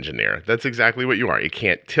confection engineer. That's exactly what you are. It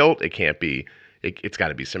can't tilt. It can't be. It's got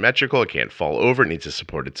to be symmetrical. It can't fall over. It needs to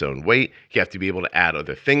support its own weight. You have to be able to add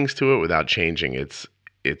other things to it without changing its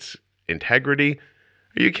integrity.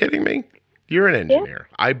 Are you kidding me? You're an engineer.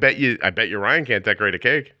 Yeah. I bet you Ryan can't decorate a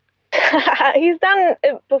cake. He's done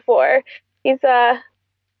it before. He's all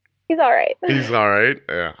right. He's all right.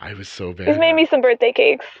 Yeah, I was so bad. He's made me some birthday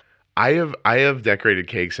cakes. I have decorated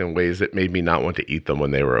cakes in ways that made me not want to eat them when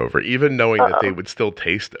they were over, even knowing that they would still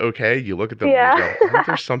taste okay. You look at them and you go, I think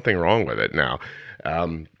there's something wrong with it now.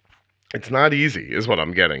 It's not easy, is what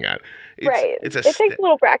I'm getting at. Right. It takes a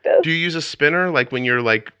little practice. Do you use a spinner? Like when you're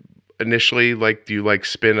like initially, like do you like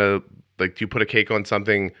spin do you put a cake on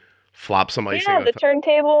something, flop some icing? Yeah, the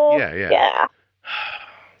turntable. Yeah.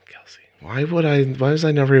 Kelsie, why was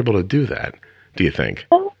I never able to do that? Do you think?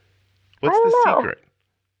 Well, what's the secret?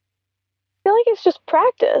 I feel like it's just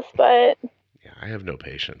practice, but yeah, I have no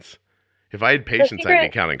patience. If I had patience, I'd be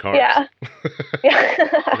counting carbs.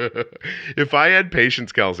 Yeah. If I had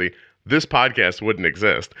patience, Kelsie, this podcast wouldn't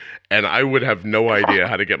exist, and I would have no idea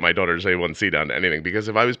how to get my daughter's A1C down to anything. Because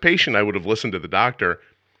if I was patient, I would have listened to the doctor,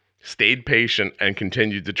 stayed patient, and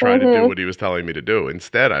continued to try to do what he was telling me to do.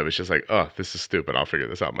 Instead, I was just like, oh, this is stupid. I'll figure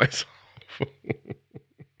this out myself.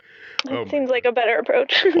 That seems like a better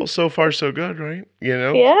approach. Well, so far so good, right?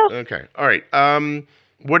 Yeah. Okay. All right.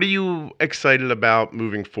 What are you excited about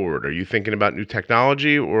moving forward? Are you thinking about new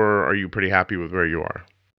technology, or are you pretty happy with where you are?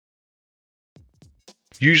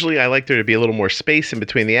 Usually I like there to be a little more space in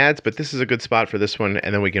between the ads, but this is a good spot for this one,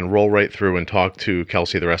 and then we can roll right through and talk to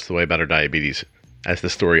Kelsie the rest of the way about her diabetes as the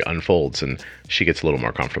story unfolds and she gets a little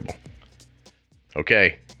more comfortable.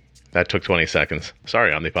 Okay. That took 20 seconds.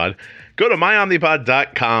 Sorry, Omnipod. Go to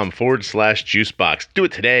myomnipod.com/juicebox. Do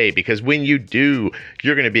it today, because when you do,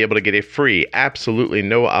 you're going to be able to get a free, absolutely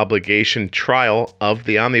no obligation trial of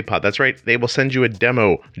the Omnipod. That's right. They will send you a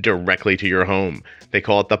demo directly to your home. They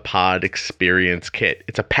call it the Pod Experience Kit.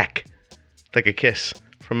 It's a peck. It's like a kiss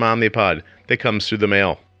from Omnipod that comes through the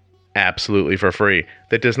mail. Absolutely for free.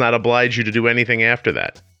 That does not oblige you to do anything after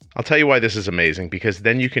that. I'll tell you why this is amazing, because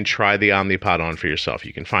then you can try the Omnipod on for yourself.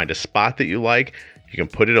 You can find a spot that you like. You can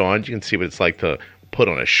put it on. You can see what it's like to put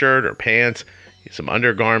on a shirt or pants, some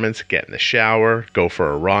undergarments, get in the shower, go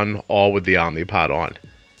for a run, all with the Omnipod on.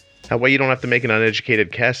 That way you don't have to make an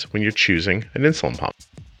uneducated guess when you're choosing an insulin pump.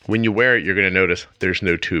 When you wear it, you're going to notice there's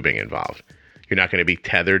no tubing involved. You're not going to be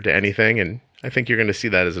tethered to anything, and I think you're going to see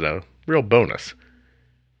that as a real bonus.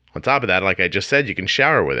 On top of that, like I just said, you can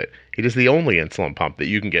shower with it. It is the only insulin pump that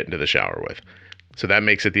you can get into the shower with. So that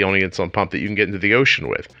makes it the only insulin pump that you can get into the ocean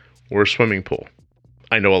with, or a swimming pool.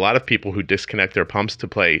 I know a lot of people who disconnect their pumps to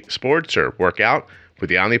play sports or work out. With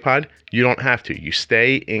the Omnipod, you don't have to. You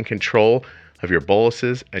stay in control of your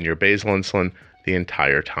boluses and your basal insulin the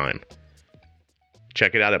entire time.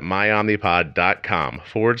 Check it out at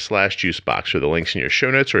myomnipod.com/juicebox, or the links in your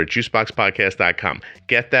show notes, or at juiceboxpodcast.com.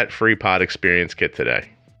 Get that free Pod Experience Kit today.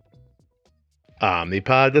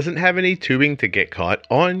 Omnipod doesn't have any tubing to get caught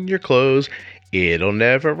on your clothes. It'll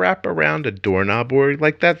never wrap around a doorknob or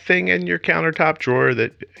like that thing in your countertop drawer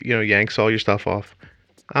that, yanks all your stuff off.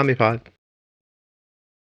 Omnipod.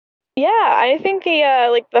 Yeah, I think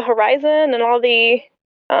the Horizon and all the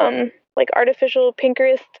artificial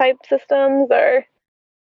pancreas type systems are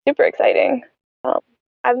super exciting.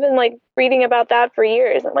 I've been reading about that for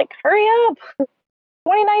years. I'm like, hurry up,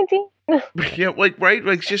 2019. Yeah,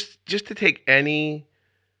 right, just to take any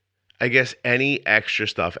extra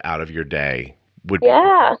stuff out of your day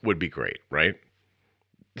would be great, right?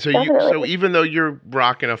 So Definitely. Even though you're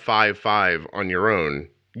rocking a 5.5 on your own,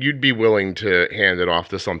 you'd be willing to hand it off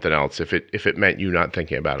to something else if it meant you not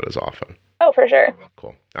thinking about it as often. Oh, for sure.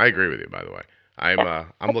 Cool. I agree with you, by the way.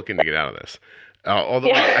 I'm looking to get out of this.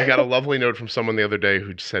 Although I got a lovely note from someone the other day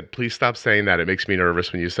who said, "Please stop saying that. It makes me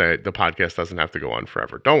nervous when you say the podcast doesn't have to go on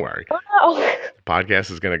forever." Don't worry. Wow. The podcast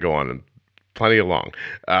is going to go on plenty long.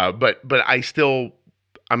 But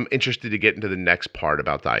I'm interested to get into the next part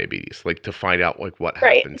about diabetes, to find out what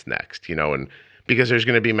happens next, and because there's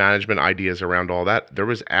going to be management ideas around all that. There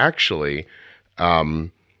was actually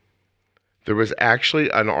an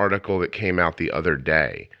article that came out the other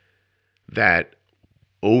day that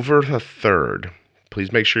over a third,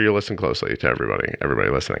 please make sure you listen closely to everybody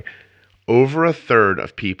listening. Over a third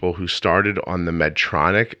of people who started on the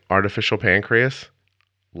Medtronic artificial pancreas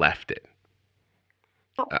left it.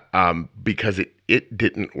 Because it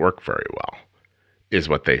didn't work very well, is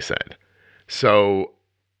what they said. So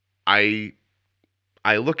I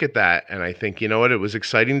look at that and I think, you know what, it was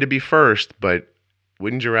exciting to be first, but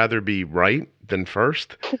wouldn't you rather be right than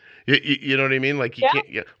first? You know what I mean? You can't.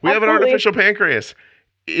 Yeah, we have an artificial pancreas.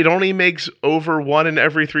 It only makes over 1 in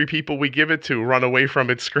every 3 people we give it to run away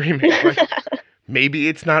from it screaming. Maybe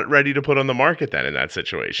it's not ready to put on the market then in that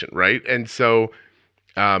situation, right? And so,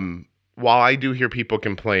 while I do hear people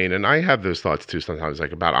complain, and I have those thoughts too sometimes,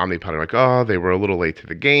 about Omnipod, oh, they were a little late to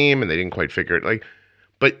the game and they didn't quite figure it.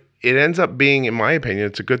 But it ends up being, in my opinion,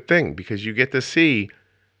 it's a good thing because you get to see,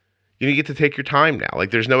 you get to take your time now.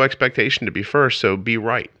 There's no expectation to be first, so be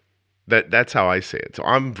right. That's how I see it. So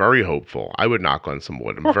I'm very hopeful. I would knock on some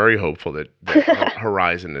wood. I'm very hopeful that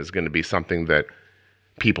Horizon is going to be something that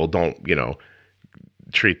people don't,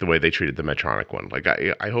 treat the way they treated the Medtronic one.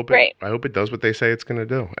 I hope I hope it does what they say it's going to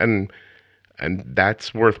do, and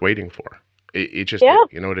that's worth waiting for. It just,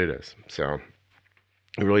 you know what it is. So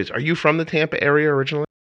it really is. Are you from the Tampa area originally?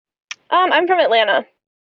 I'm from Atlanta.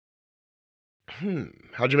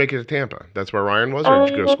 How'd you make it to Tampa? That's where Ryan was, or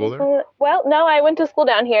did you go to school there? Well, no, I went to school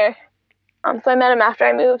down here. So I met him after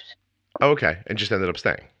I moved. Oh, okay, and just ended up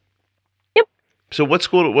staying. Yep. So what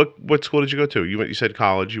school? What school did you go to? You said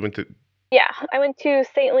college. You went to. Yeah, I went to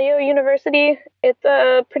St. Leo University. It's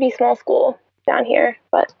a pretty small school down here,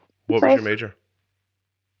 but what was your major?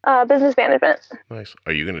 Business management. Nice.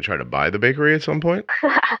 Are you going to try to buy the bakery at some point?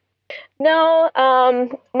 No,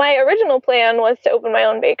 my original plan was to open my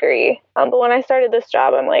own bakery. But when I started this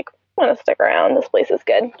job, I'm like, I want to stick around. This place is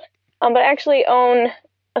good. But I actually own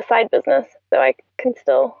a side business, so I can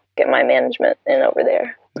still get my management in over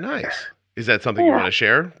there. Nice. Is that something you want to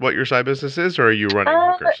share, what your side business is, or are you running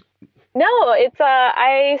hookers? No, it's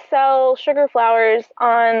I sell sugar flowers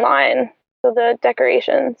online, so the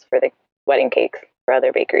decorations for the wedding cakes for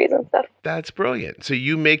other bakeries and stuff. That's brilliant. So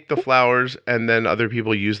you make the flowers and then other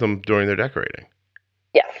people use them during their decorating?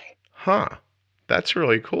 Yes. Huh. That's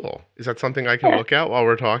really cool. Is that something I can look at while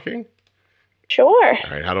we're talking? Sure.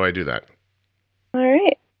 All right. How do I do that? All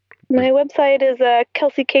right. My website is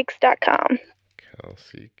kelsiecakes.com.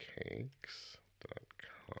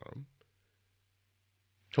 kelsiecakes.com.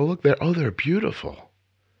 Oh, look there. Oh, they're beautiful.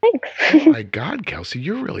 Thanks. Oh, my God, Kelsie,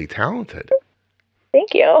 you're really talented.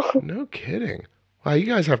 Thank you. No kidding. Wow, you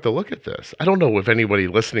guys have to look at this. I don't know if anybody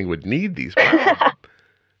listening would need these. Wow.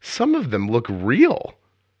 Some of them look real.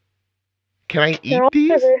 Can I eat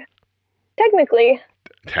these? Technically.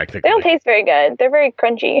 They don't taste very good. They're very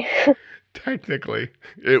crunchy. Technically.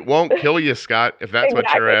 It won't kill you, Scott, if that's what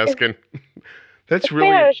you're asking. That's it's really...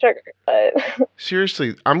 made out of sugar, but...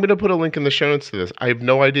 Seriously, I'm going to put a link in the show notes to this. I have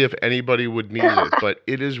no idea if anybody would need it, but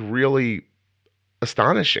it is really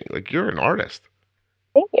astonishing. You're an artist.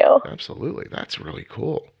 Thank you. Absolutely. That's really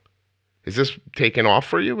cool. Is this taking off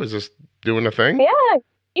for you? Is this doing a thing? Yeah.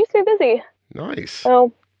 You stay busy. Nice.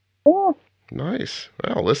 So, yeah. Nice.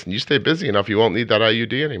 Well, listen, you stay busy enough, you won't need that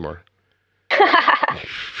IUD anymore.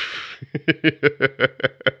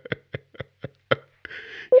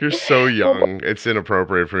 You're so young. It's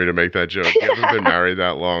inappropriate for me to make that joke. You haven't been married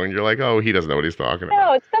that long. You're like, oh, he doesn't know what he's talking about.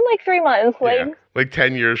 No, it's been 3 months. Yeah.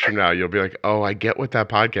 10 years from now, you'll be like, oh, I get what that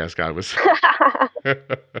podcast guy was saying.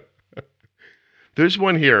 There's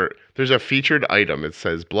one here. There's a featured item. It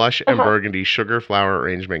says blush and burgundy sugar flower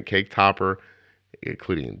arrangement cake topper,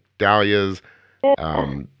 including dahlias,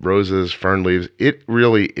 roses, fern leaves. It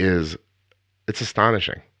really is. It's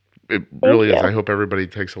astonishing. It really is. I hope everybody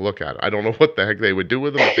takes a look at it. I don't know what the heck they would do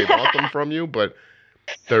with them if they bought them from you, but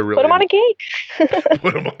they're really... Put them on a cake.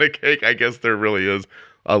 Put them on a cake. I guess there really is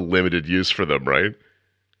a limited use for them, right?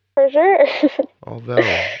 For sure. Although,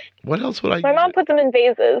 what else would I My mom puts them in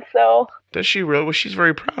vases, so... Does she really? Well, she's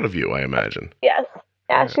very proud of you, I imagine. Yes.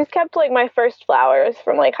 Yeah, she's kept, like, my first flowers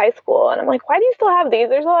from, like, high school, and I'm like, why do you still have these?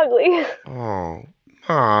 They're so ugly. Oh,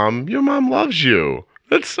 Mom, your mom loves you.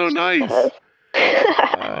 That's so nice.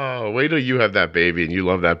 Oh, wait till you have that baby and you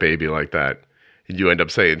love that baby like that. And you end up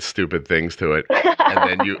saying stupid things to it. And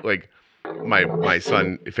then you, like, my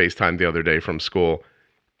son FaceTimed the other day from school,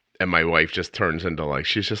 and my wife just turns into, like,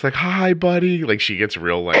 she's just like, hi, buddy. Like, she gets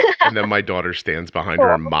real, like, and then my daughter stands behind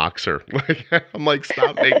her and mocks her. Like, I'm like,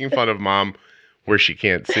 stop making fun of Mom where she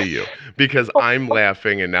can't see you. Because I'm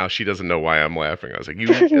laughing, and now she doesn't know why I'm laughing. I was like,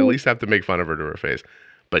 you at least have to make fun of her to her face.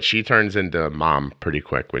 But she turns into Mom pretty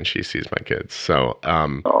quick when she sees my kids. So,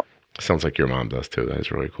 sounds like your mom does too. That is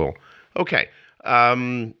really cool. Okay.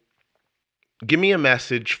 Give me a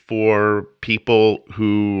message for people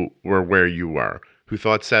who were where you were, who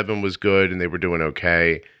thought 7 was good and they were doing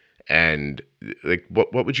okay. And like,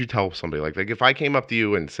 what would you tell somebody? Like if I came up to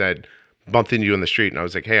you and said, bumped into you in the street and I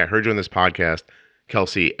was like, hey, I heard you on this podcast,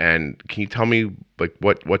 Kelsie, and can you tell me like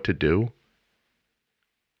what to do?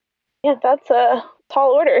 Yeah, that's a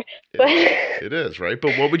tall order. But it is, right?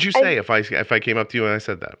 But what would you say if I came up to you and I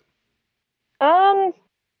said that? I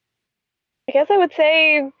guess I would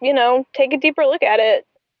say, take a deeper look at it.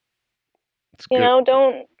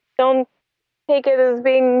 Don't take it as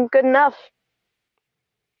being good enough.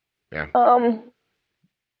 Yeah.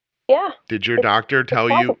 Yeah. Did your doctor tell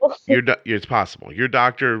you it's possible? Your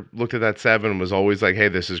doctor looked at that 7 and was always like, "Hey,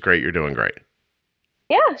 this is great. You're doing great."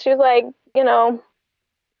 Yeah, she was like,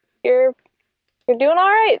 you're doing all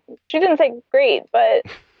right. She didn't say great, but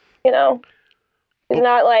it's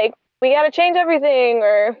not like we got to change everything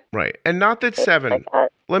or right. And not that 7. Like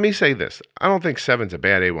that. Let me say this: I don't think 7's a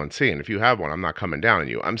bad A1C, and if you have one, I'm not coming down on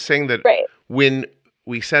you. I'm saying that when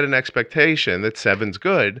we set an expectation that 7's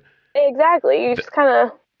good, exactly, you just kind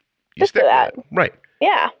of stick to that. Right.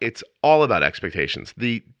 Yeah. It's all about expectations.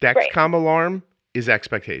 The Dexcom alarm is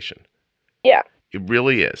expectation. Yeah. It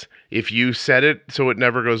really is. If you set it so it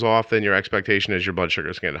never goes off, then your expectation is your blood sugar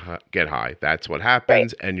is going to get high. That's what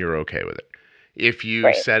happens, and you're okay with it. If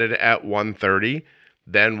you set it at 130,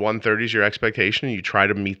 then 130 is your expectation, and you try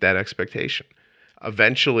to meet that expectation.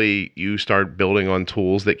 Eventually, you start building on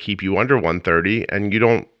tools that keep you under 130, and you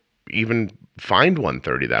don't even find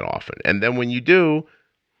 130 that often. And then when you do,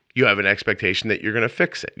 you have an expectation that you're going to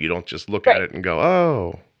fix it. You don't just look at it and go,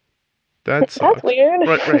 oh, that sucks. That's weird.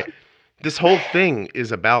 Right. This whole thing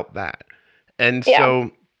is about that. And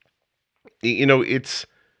so, it's,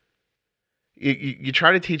 you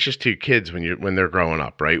try to teach this to your kids when they're growing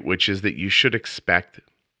up, right? Which is that you should expect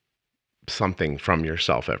something from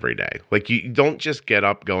yourself every day. Like you don't just get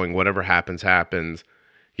up going, whatever happens, happens.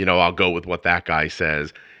 I'll go with what that guy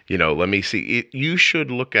says. Let me see it. You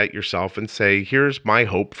should look at yourself and say, here's my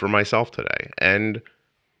hope for myself today, and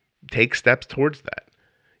take steps towards that.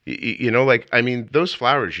 Those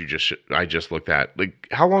flowers I just looked at, like,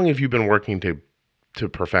 how long have you been working to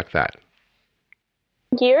perfect that?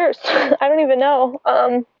 Years. I don't even know.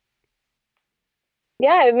 I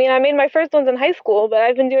made my first ones in high school, but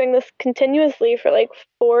I've been doing this continuously for like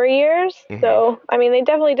 4 years. Mm-hmm. So, they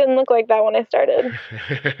definitely didn't look like that when I started.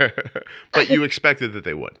 But you expected that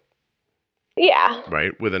they would. Yeah.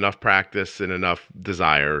 Right? With enough practice and enough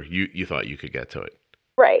desire, you thought you could get to it.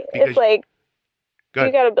 Right. It's like, you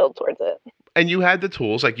got to build towards it. And you had the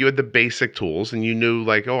tools, like you had the basic tools, and you knew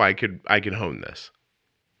like, oh, I could hone this.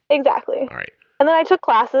 Exactly. All right. And then I took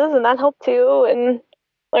classes, and that helped too, and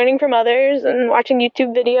learning from others and watching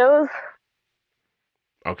YouTube videos.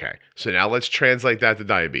 Okay. So now let's translate that to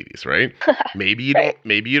diabetes, right? Maybe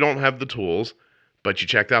you don't have the tools, but you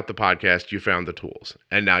checked out the podcast, you found the tools,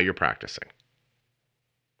 and now you're practicing.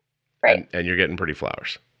 Right. And you're getting pretty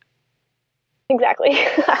flowers. Exactly.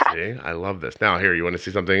 See, I love this. Now, here, you want to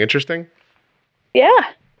see something interesting? Yeah.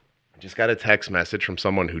 I just got a text message from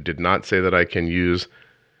someone who did not say that I can use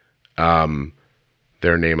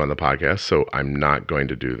their name on the podcast, so I'm not going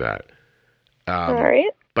to do that. All right.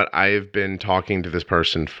 But I've been talking to this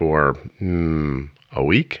person for a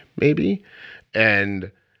week, maybe, and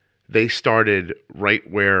they started right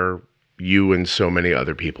where you and so many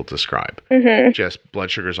other people describe. Mm-hmm. Just blood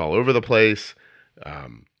sugars all over the place.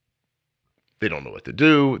 They don't know what to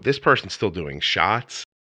do. This person's still doing shots.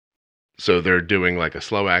 So they're doing like a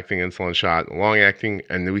slow acting insulin shot, long acting,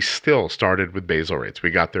 and we still started with basal rates.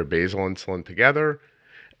 We got their basal insulin together,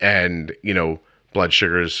 and, blood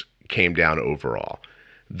sugars came down overall.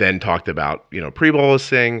 Then talked about,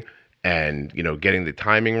 pre-bolusing and, getting the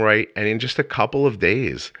timing right. And in just a couple of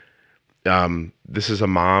days, this is a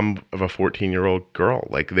mom of a 14-year-old girl.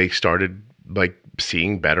 Like, they started like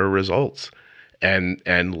seeing better results.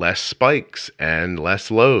 And less spikes and less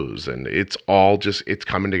lows. And it's all just, it's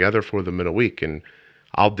coming together for them in a week. And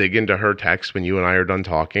I'll dig into her text when you and I are done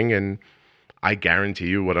talking. And I guarantee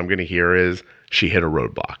you what I'm going to hear is she hit a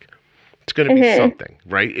roadblock. It's going to be something,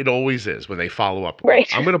 right? It always is when they follow up. Right.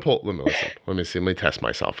 I'm going to pull, let me see, let me test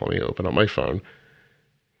myself. Let me open up my phone.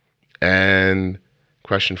 And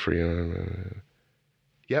question for you.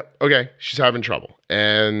 Yep. Okay. She's having trouble.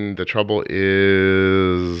 And the trouble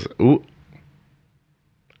is,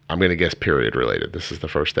 I'm going to guess period related. This is the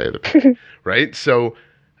first day of the period, right? So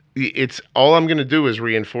it's all I'm going to do is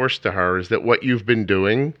reinforce to her is that what you've been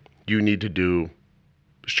doing, you need to do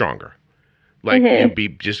stronger. Like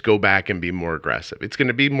just go back and be more aggressive. It's going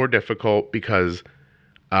to be more difficult because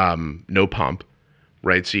no pump,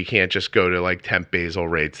 right? So you can't just go to like temp basal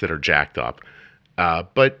rates that are jacked up.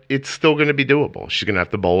 But it's still going to be doable. She's going to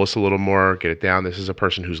have to bolus a little more, get it down. This is a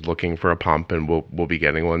person who's looking for a pump, and we'll be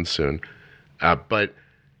getting one soon. But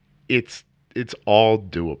it's all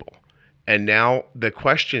doable. And now the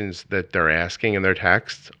questions that they're asking in their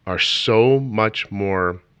texts are so much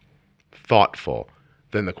more thoughtful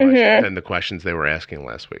than the questions they were asking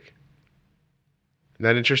last week. Isn't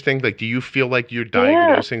that interesting? Like, do you feel like you're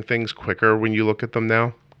diagnosing things quicker when you look at them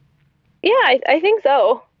now? Yeah, I think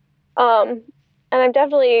so. And I'm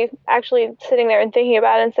definitely actually sitting there and thinking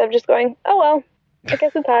about it instead of just going, oh, well, I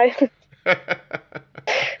guess it's high.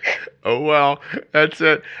 Oh, well, that's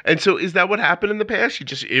it. And so is that what happened in the past?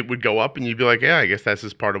 It would go up and you'd be like, yeah, I guess that's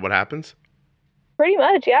just part of what happens? Pretty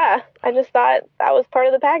much, yeah. I just thought that was part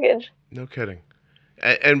of the package. No kidding.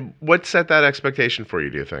 And what set that expectation for you,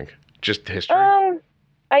 do you think? Just history? Yeah,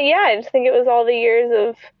 I just think it was all the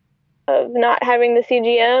years of not having the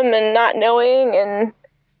CGM and not knowing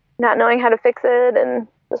how to fix it and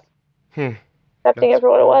just accepting it for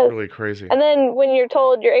what it was. Really crazy. And then when you're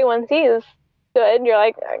told your A1C is good, you're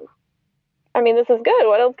like, I mean, this is good.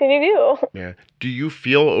 What else can you do? Yeah. Do you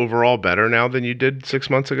feel overall better now than you did 6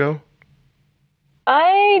 months ago?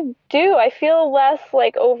 I do. I feel less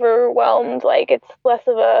like overwhelmed. Like it's less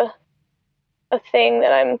of a thing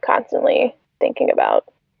that I'm constantly thinking about.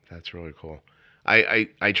 That's really cool. I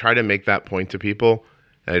try to make that point to people,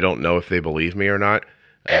 and I don't know if they believe me or not.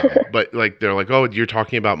 But like they're like, oh, you're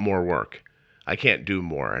talking about more work. I can't do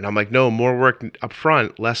more. And I'm like, no, more work up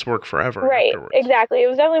front, less work forever. Right, afterwards. Exactly. It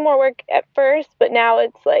was definitely more work at first, but now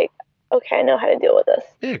it's like, okay, I know how to deal with this.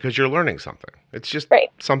 Yeah, because you're learning something. It's just right.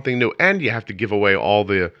 Something new. And you have to give away all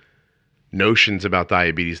the notions about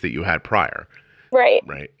diabetes that you had prior. Right.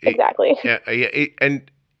 Right. Exactly.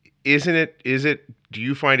 And do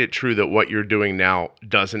you find it true that what you're doing now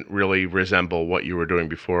doesn't really resemble what you were doing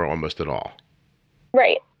before almost at all?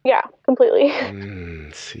 Right. Yeah, completely.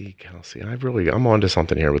 See, Kelsie, I'm onto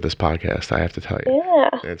something here with this podcast, I have to tell you. Yeah.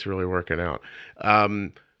 It's really working out.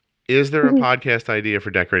 Is there a podcast idea for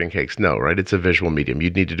decorating cakes? No, right? It's a visual medium.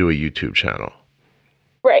 You'd need to do a YouTube channel.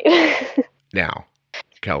 Right. Now,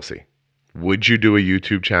 Kelsie, would you do a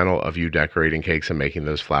YouTube channel of you decorating cakes and making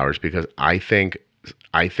those flowers? Because I think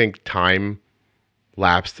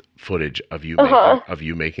time-lapsed footage of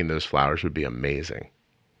you making those flowers would be amazing.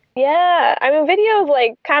 Yeah, I mean, video is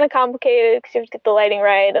like kind of complicated because you have to get the lighting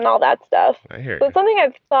right and all that stuff. I hear you. So it's something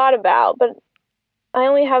I've thought about, but I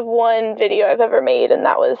only have one video I've ever made, and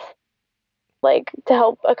that was like to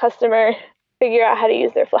help a customer figure out how to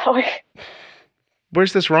use their flower.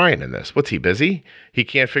 Where's this Ryan in this? What's he busy? He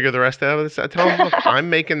can't figure the rest out of this? I tell him, look, I'm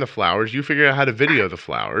making the flowers. You figure out how to video the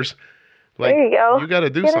flowers. Like, there you go. You got to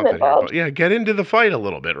do something here. Yeah, get into the fight a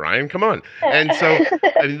little bit, Ryan. Come on. And so,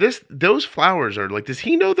 I mean, those flowers are like, does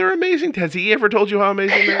he know they're amazing? Has he ever told you how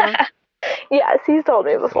amazing they are? Yes, he's told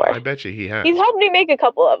me before. Oh, I bet you he has. He's helped me make a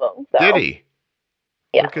couple of them. So. Did he?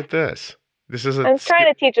 Yeah. Look at this. I'm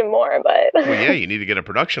trying to teach him more, but... Well, yeah, you need to get a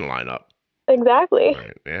production line up. Exactly.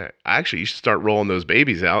 Right, yeah. Actually, you should start rolling those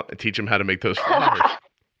babies out and teach them how to make those flowers.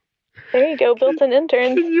 There you go, built-in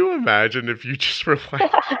interns. Can you imagine if you just were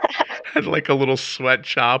like, had like a little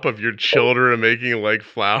sweatshop of your children and making like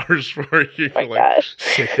flowers for you? Oh my like, gosh.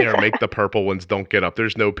 sit there, make the purple ones, don't get up.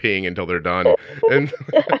 There's no peeing until they're done. And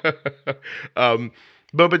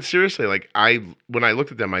but seriously, like when I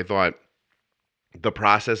looked at them, I thought the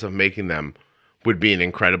process of making them would be an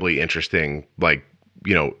incredibly interesting like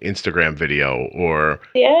Instagram video or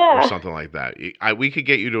Yeah. something like that. We could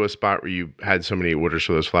get you to a spot where you had so many orders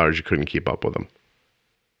for those flowers you couldn't keep up with them.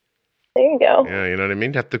 There you go. Yeah, you know what I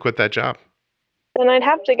mean? Have to quit that job. Then I'd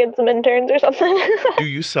have to get some interns or something. Do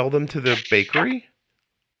you sell them to the bakery?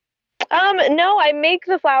 No, I make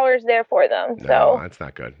the flowers there for them. No, So that's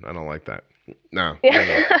not good. I don't like that. No.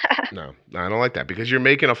 yeah. No, I don't like that because you're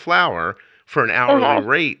making a flower for an hourly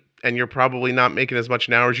rate and you're probably not making as much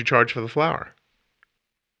an hour as you charge for the flower.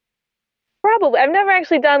 Probably. I've never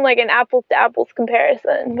actually done like an apples to apples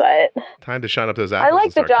comparison, but Time to shine up those apples. I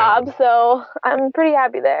like the job, counting. so I'm pretty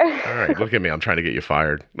happy there. All right, look at me. I'm trying to get you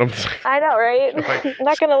fired. I know, right? I'm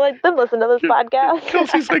not gonna let them listen to this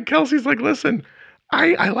podcast. Kelsey's like, listen,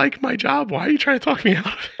 I like my job. Why are you trying to talk me out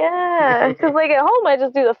of it? Yeah, because like at home I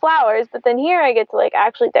just do the flowers, but then here I get to like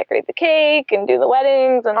actually decorate the cake and do the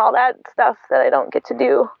weddings and all that stuff that I don't get to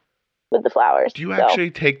do with the flowers. Do you actually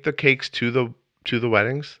take the cakes to the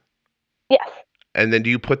weddings? Yes. And then do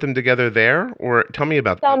you put them together there? Or tell me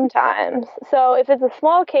about that. Sometimes. So if it's a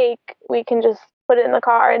small cake, we can just put it in the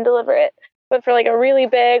car and deliver it. But for like a really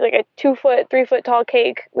big, like a 2 foot, 3 foot tall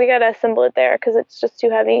cake, we gotta assemble it there because it's just too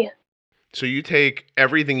heavy. So you take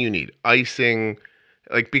everything you need, icing,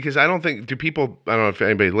 because I don't know if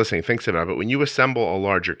anybody listening thinks about it, but when you assemble a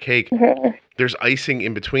larger cake, there's icing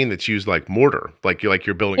in between that's used like mortar, like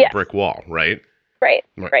you're building a brick wall, right? Right.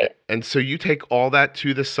 And so you take all that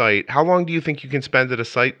to the site. How long do you think you can spend at a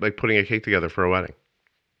site, like putting a cake together for a wedding?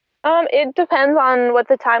 It depends on what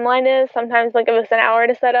the timeline is. Sometimes they'll give us an hour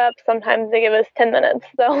to set up. Sometimes they give us 10 minutes.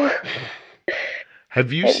 So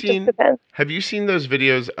Have you seen those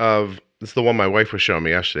videos of, it's the one my wife was showing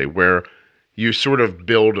me yesterday, where you sort of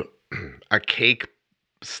build a cake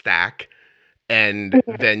stack and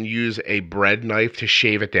then use a bread knife to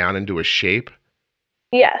shave it down into a shape?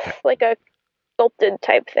 Yes, like a sculpted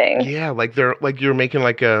type thing. Yeah, you're making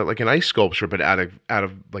like an ice sculpture, but out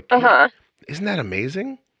of like cake. Isn't that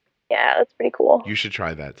amazing? Yeah, that's pretty cool. You should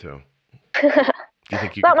try that too. Do you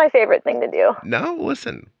think Not my favorite thing to do. No,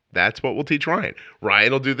 listen. That's what we'll teach Ryan.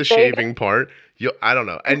 Ryan will do the shaving part. I don't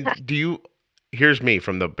know. And here's me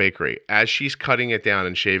from the bakery. As she's cutting it down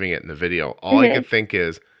and shaving it in the video, all I can think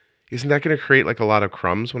is, isn't that going to create like a lot of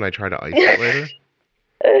crumbs when I try to ice it later?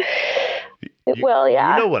 Well,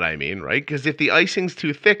 yeah. You know what I mean, right? Because if the icing's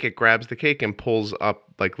too thick, it grabs the cake and pulls up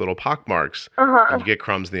like little pock marks. And you get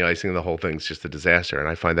crumbs in the icing, and the whole thing's just a disaster. And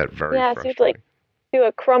I find that very frustrating. So you have to like do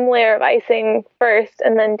a crumb layer of icing first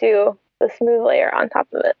and then do the smooth layer on top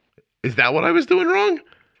of it. Is that what I was doing wrong?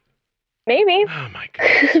 Maybe. Oh my God,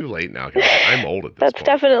 it's too late now. I'm old at this point. That's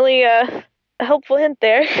definitely a helpful hint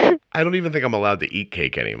there. I don't even think I'm allowed to eat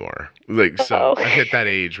cake anymore. So I hit that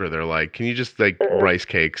age where they're like, can you just like rice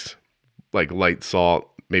cakes, like light salt,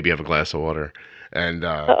 maybe have a glass of water. And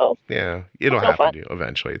yeah, it'll happen to you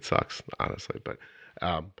eventually. It sucks, honestly. But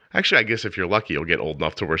actually, I guess if you're lucky, you'll get old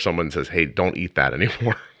enough to where someone says, hey, don't eat that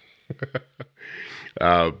anymore.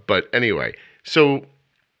 But anyway, so,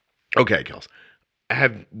 okay, Kels,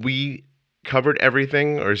 have we covered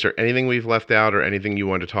everything, or is there anything we've left out or anything you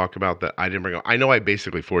want to talk about that I didn't bring up? I know I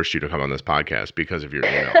basically forced you to come on this podcast because of your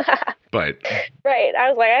email. But right. I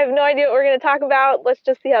was like, I have no idea what we're going to talk about. Let's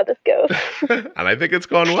just see how this goes. And I think it's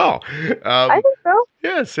gone well. I think so.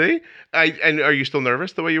 Yeah, see? And are you still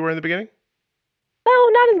nervous the way you were in the beginning? No,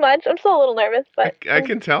 not as much. I'm still a little nervous, but I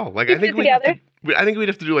can tell. I think we'd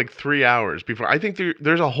have to do like 3 hours before. I think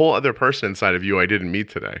there's a whole other person inside of you I didn't meet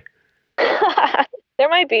today. There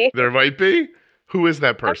might be. There might be? Who is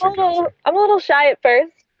that person? I'm a little shy at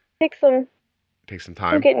first. Take some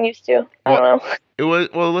time. I'm getting used to. I don't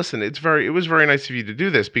know. Listen, it was very nice of you to do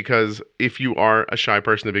this, because if you are a shy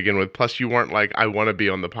person to begin with, plus you weren't like, I want to be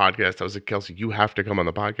on the podcast. I was like, Kelsie, you have to come on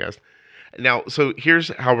the podcast. Now, so here's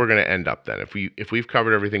how we're going to end up then. If we've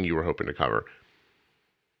covered everything you were hoping to cover,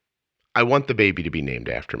 I want the baby to be named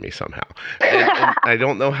after me somehow. And I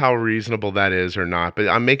don't know how reasonable that is or not, but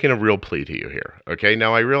I'm making a real plea to you here. Okay.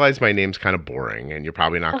 Now I realize my name's kind of boring and you're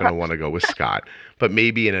probably not going to want to go with Scott, but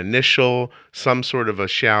maybe an initial, some sort of a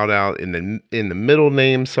shout out in the middle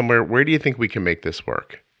name somewhere. Where do you think we can make this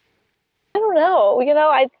work? I don't know.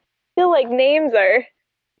 I feel like names are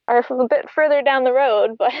a bit further down the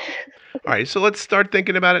road, but all right. So let's start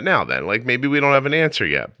thinking about it now then. Like maybe we don't have an answer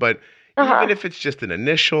yet, but even if it's just an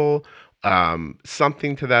initial,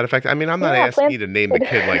 something to that effect. I mean, I'm not asking you to name the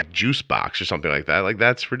kid like Juicebox or something like that. Like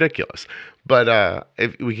that's ridiculous. But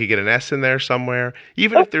if we could get an S in there somewhere,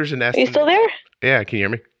 even if there's an S. Are you still there? Yeah. Can you hear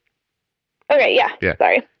me? Okay. Yeah.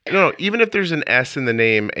 Sorry. No. Even if there's an S in the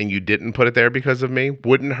name and you didn't put it there because of me,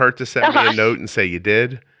 wouldn't hurt to send me a note and say you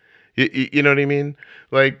did. You know what I mean?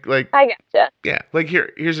 Like. I gotcha. Yeah. Like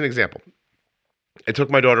here's an example. I took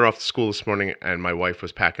my daughter off to school this morning, and my wife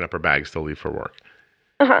was packing up her bags to leave for work.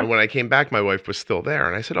 Uh-huh. And when I came back, my wife was still there.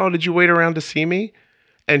 And I said, "Oh, did you wait around to see me?"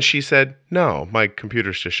 And she said, "No, my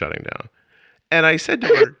computer's just shutting down." And I said to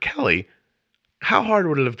her, "Kelly, how hard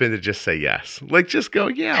would it have been to just say yes? Like, just go,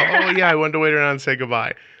 yeah, oh, yeah, I wanted to wait around and say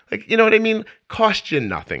goodbye." Like, you know what I mean? Cost you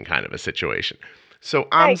nothing kind of a situation. So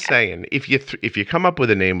I'm saying, if you come up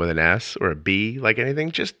with a name with an S or a B, like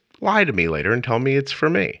anything, just lie to me later and tell me it's for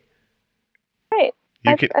me. Right.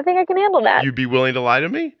 I think I can handle that. You'd be willing to lie to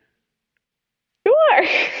me? Sure.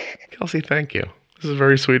 Kelsie, thank you. This is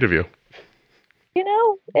very sweet of you. You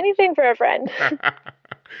know, anything for a friend.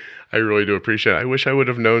 I really do appreciate it. I wish I would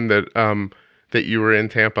have known that that you were in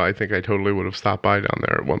Tampa. I think I totally would have stopped by down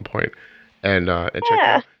there at one point and checked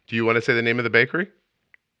out. Do you want to say the name of the bakery?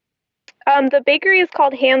 The bakery is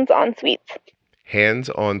called Hands on Sweets. Hands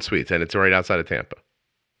on Sweets, and it's right outside of Tampa.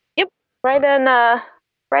 Yep, right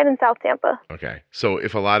in South Tampa. Okay, so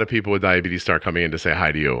if a lot of people with diabetes start coming in to say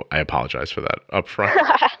hi to you, I apologize for that up front.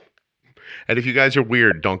 And if you guys are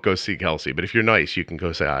weird, don't go see Kelsie. But if you're nice, you can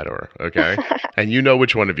go say hi to her, okay? And you know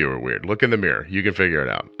which one of you are weird. Look in the mirror. You can figure it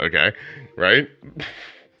out, okay? Right?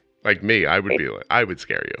 Like me, I would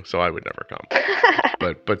scare you, so I would never come.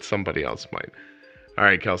 But somebody else might. All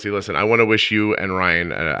right, Kelsie, listen, I want to wish you and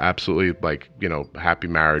Ryan an absolutely, happy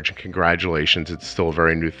marriage. And congratulations. It's still a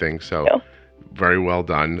very new thing, so very well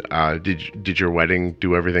done. Did your wedding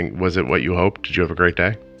do everything? Was it what you hoped? Did you have a great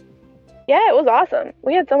day? Yeah, it was awesome.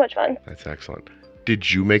 We had so much fun. That's excellent.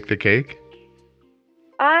 Did you make the cake?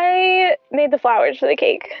 I made the flowers for the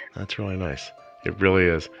cake. That's really nice. It really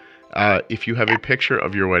is. If you have a picture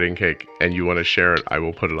of your wedding cake and you want to share it, I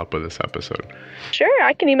will put it up with this episode. Sure,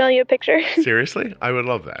 I can email you a picture. Seriously? I would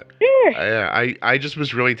love that. Sure. I just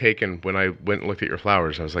was really taken when I went and looked at your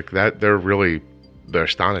flowers. I was like, they're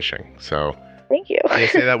astonishing. So thank you. Can you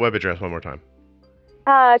say that web address one more time?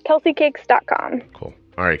 KelsieCakes.com. Cool.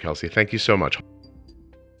 All right, Kelsie, thank you so much.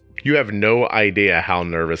 You have no idea how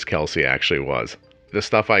nervous Kelsie actually was. The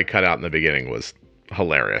stuff I cut out in the beginning was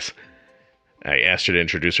hilarious. I asked her to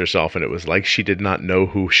introduce herself, and it was like she did not know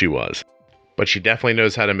who she was. But she definitely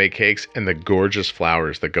knows how to make cakes and the gorgeous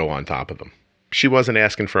flowers that go on top of them. She wasn't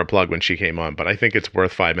asking for a plug when she came on, but I think it's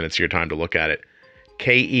worth 5 minutes of your time to look at it.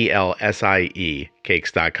 KELSIE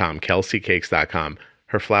cakes.com, KelsieCakes.com.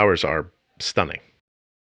 Her flowers are stunning.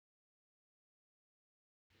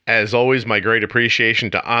 As always, my great appreciation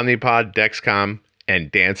to Omnipod, Dexcom, and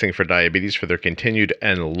Dancing for Diabetes for their continued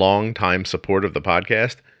and long-time support of the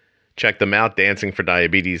podcast. Check them out,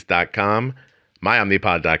 dancingfordiabetes.com,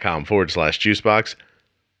 myomnipod.com/juicebox,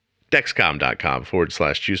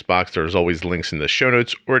 dexcom.com/juicebox. There's always links in the show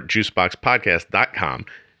notes or at juiceboxpodcast.com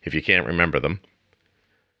if you can't remember them.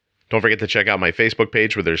 Don't forget to check out my Facebook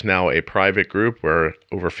page where there's now a private group where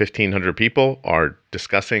over 1,500 people are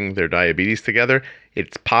discussing their diabetes together.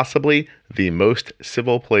 It's possibly the most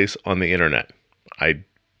civil place on the internet. I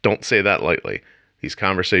don't say that lightly. These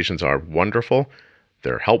conversations are wonderful.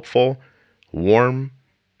 They're helpful, warm,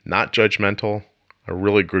 not judgmental, a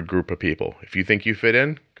really good group of people. If you think you fit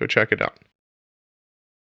in, go check it out.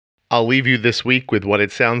 I'll leave you this week with what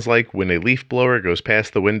it sounds like when a leaf blower goes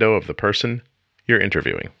past the window of the person you're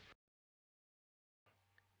interviewing.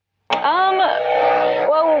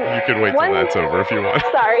 Well, you can wait till that's over if you want.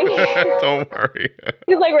 Sorry. Don't worry.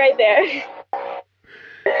 He's like right there.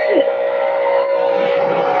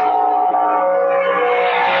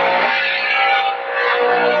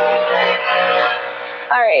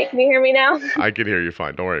 All right, can you hear me now? I can hear you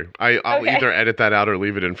fine. Don't worry. I'll either edit that out or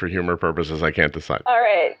leave it in for humor purposes. I can't decide. All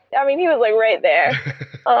right. I mean, he was like right there.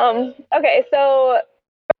 Okay, so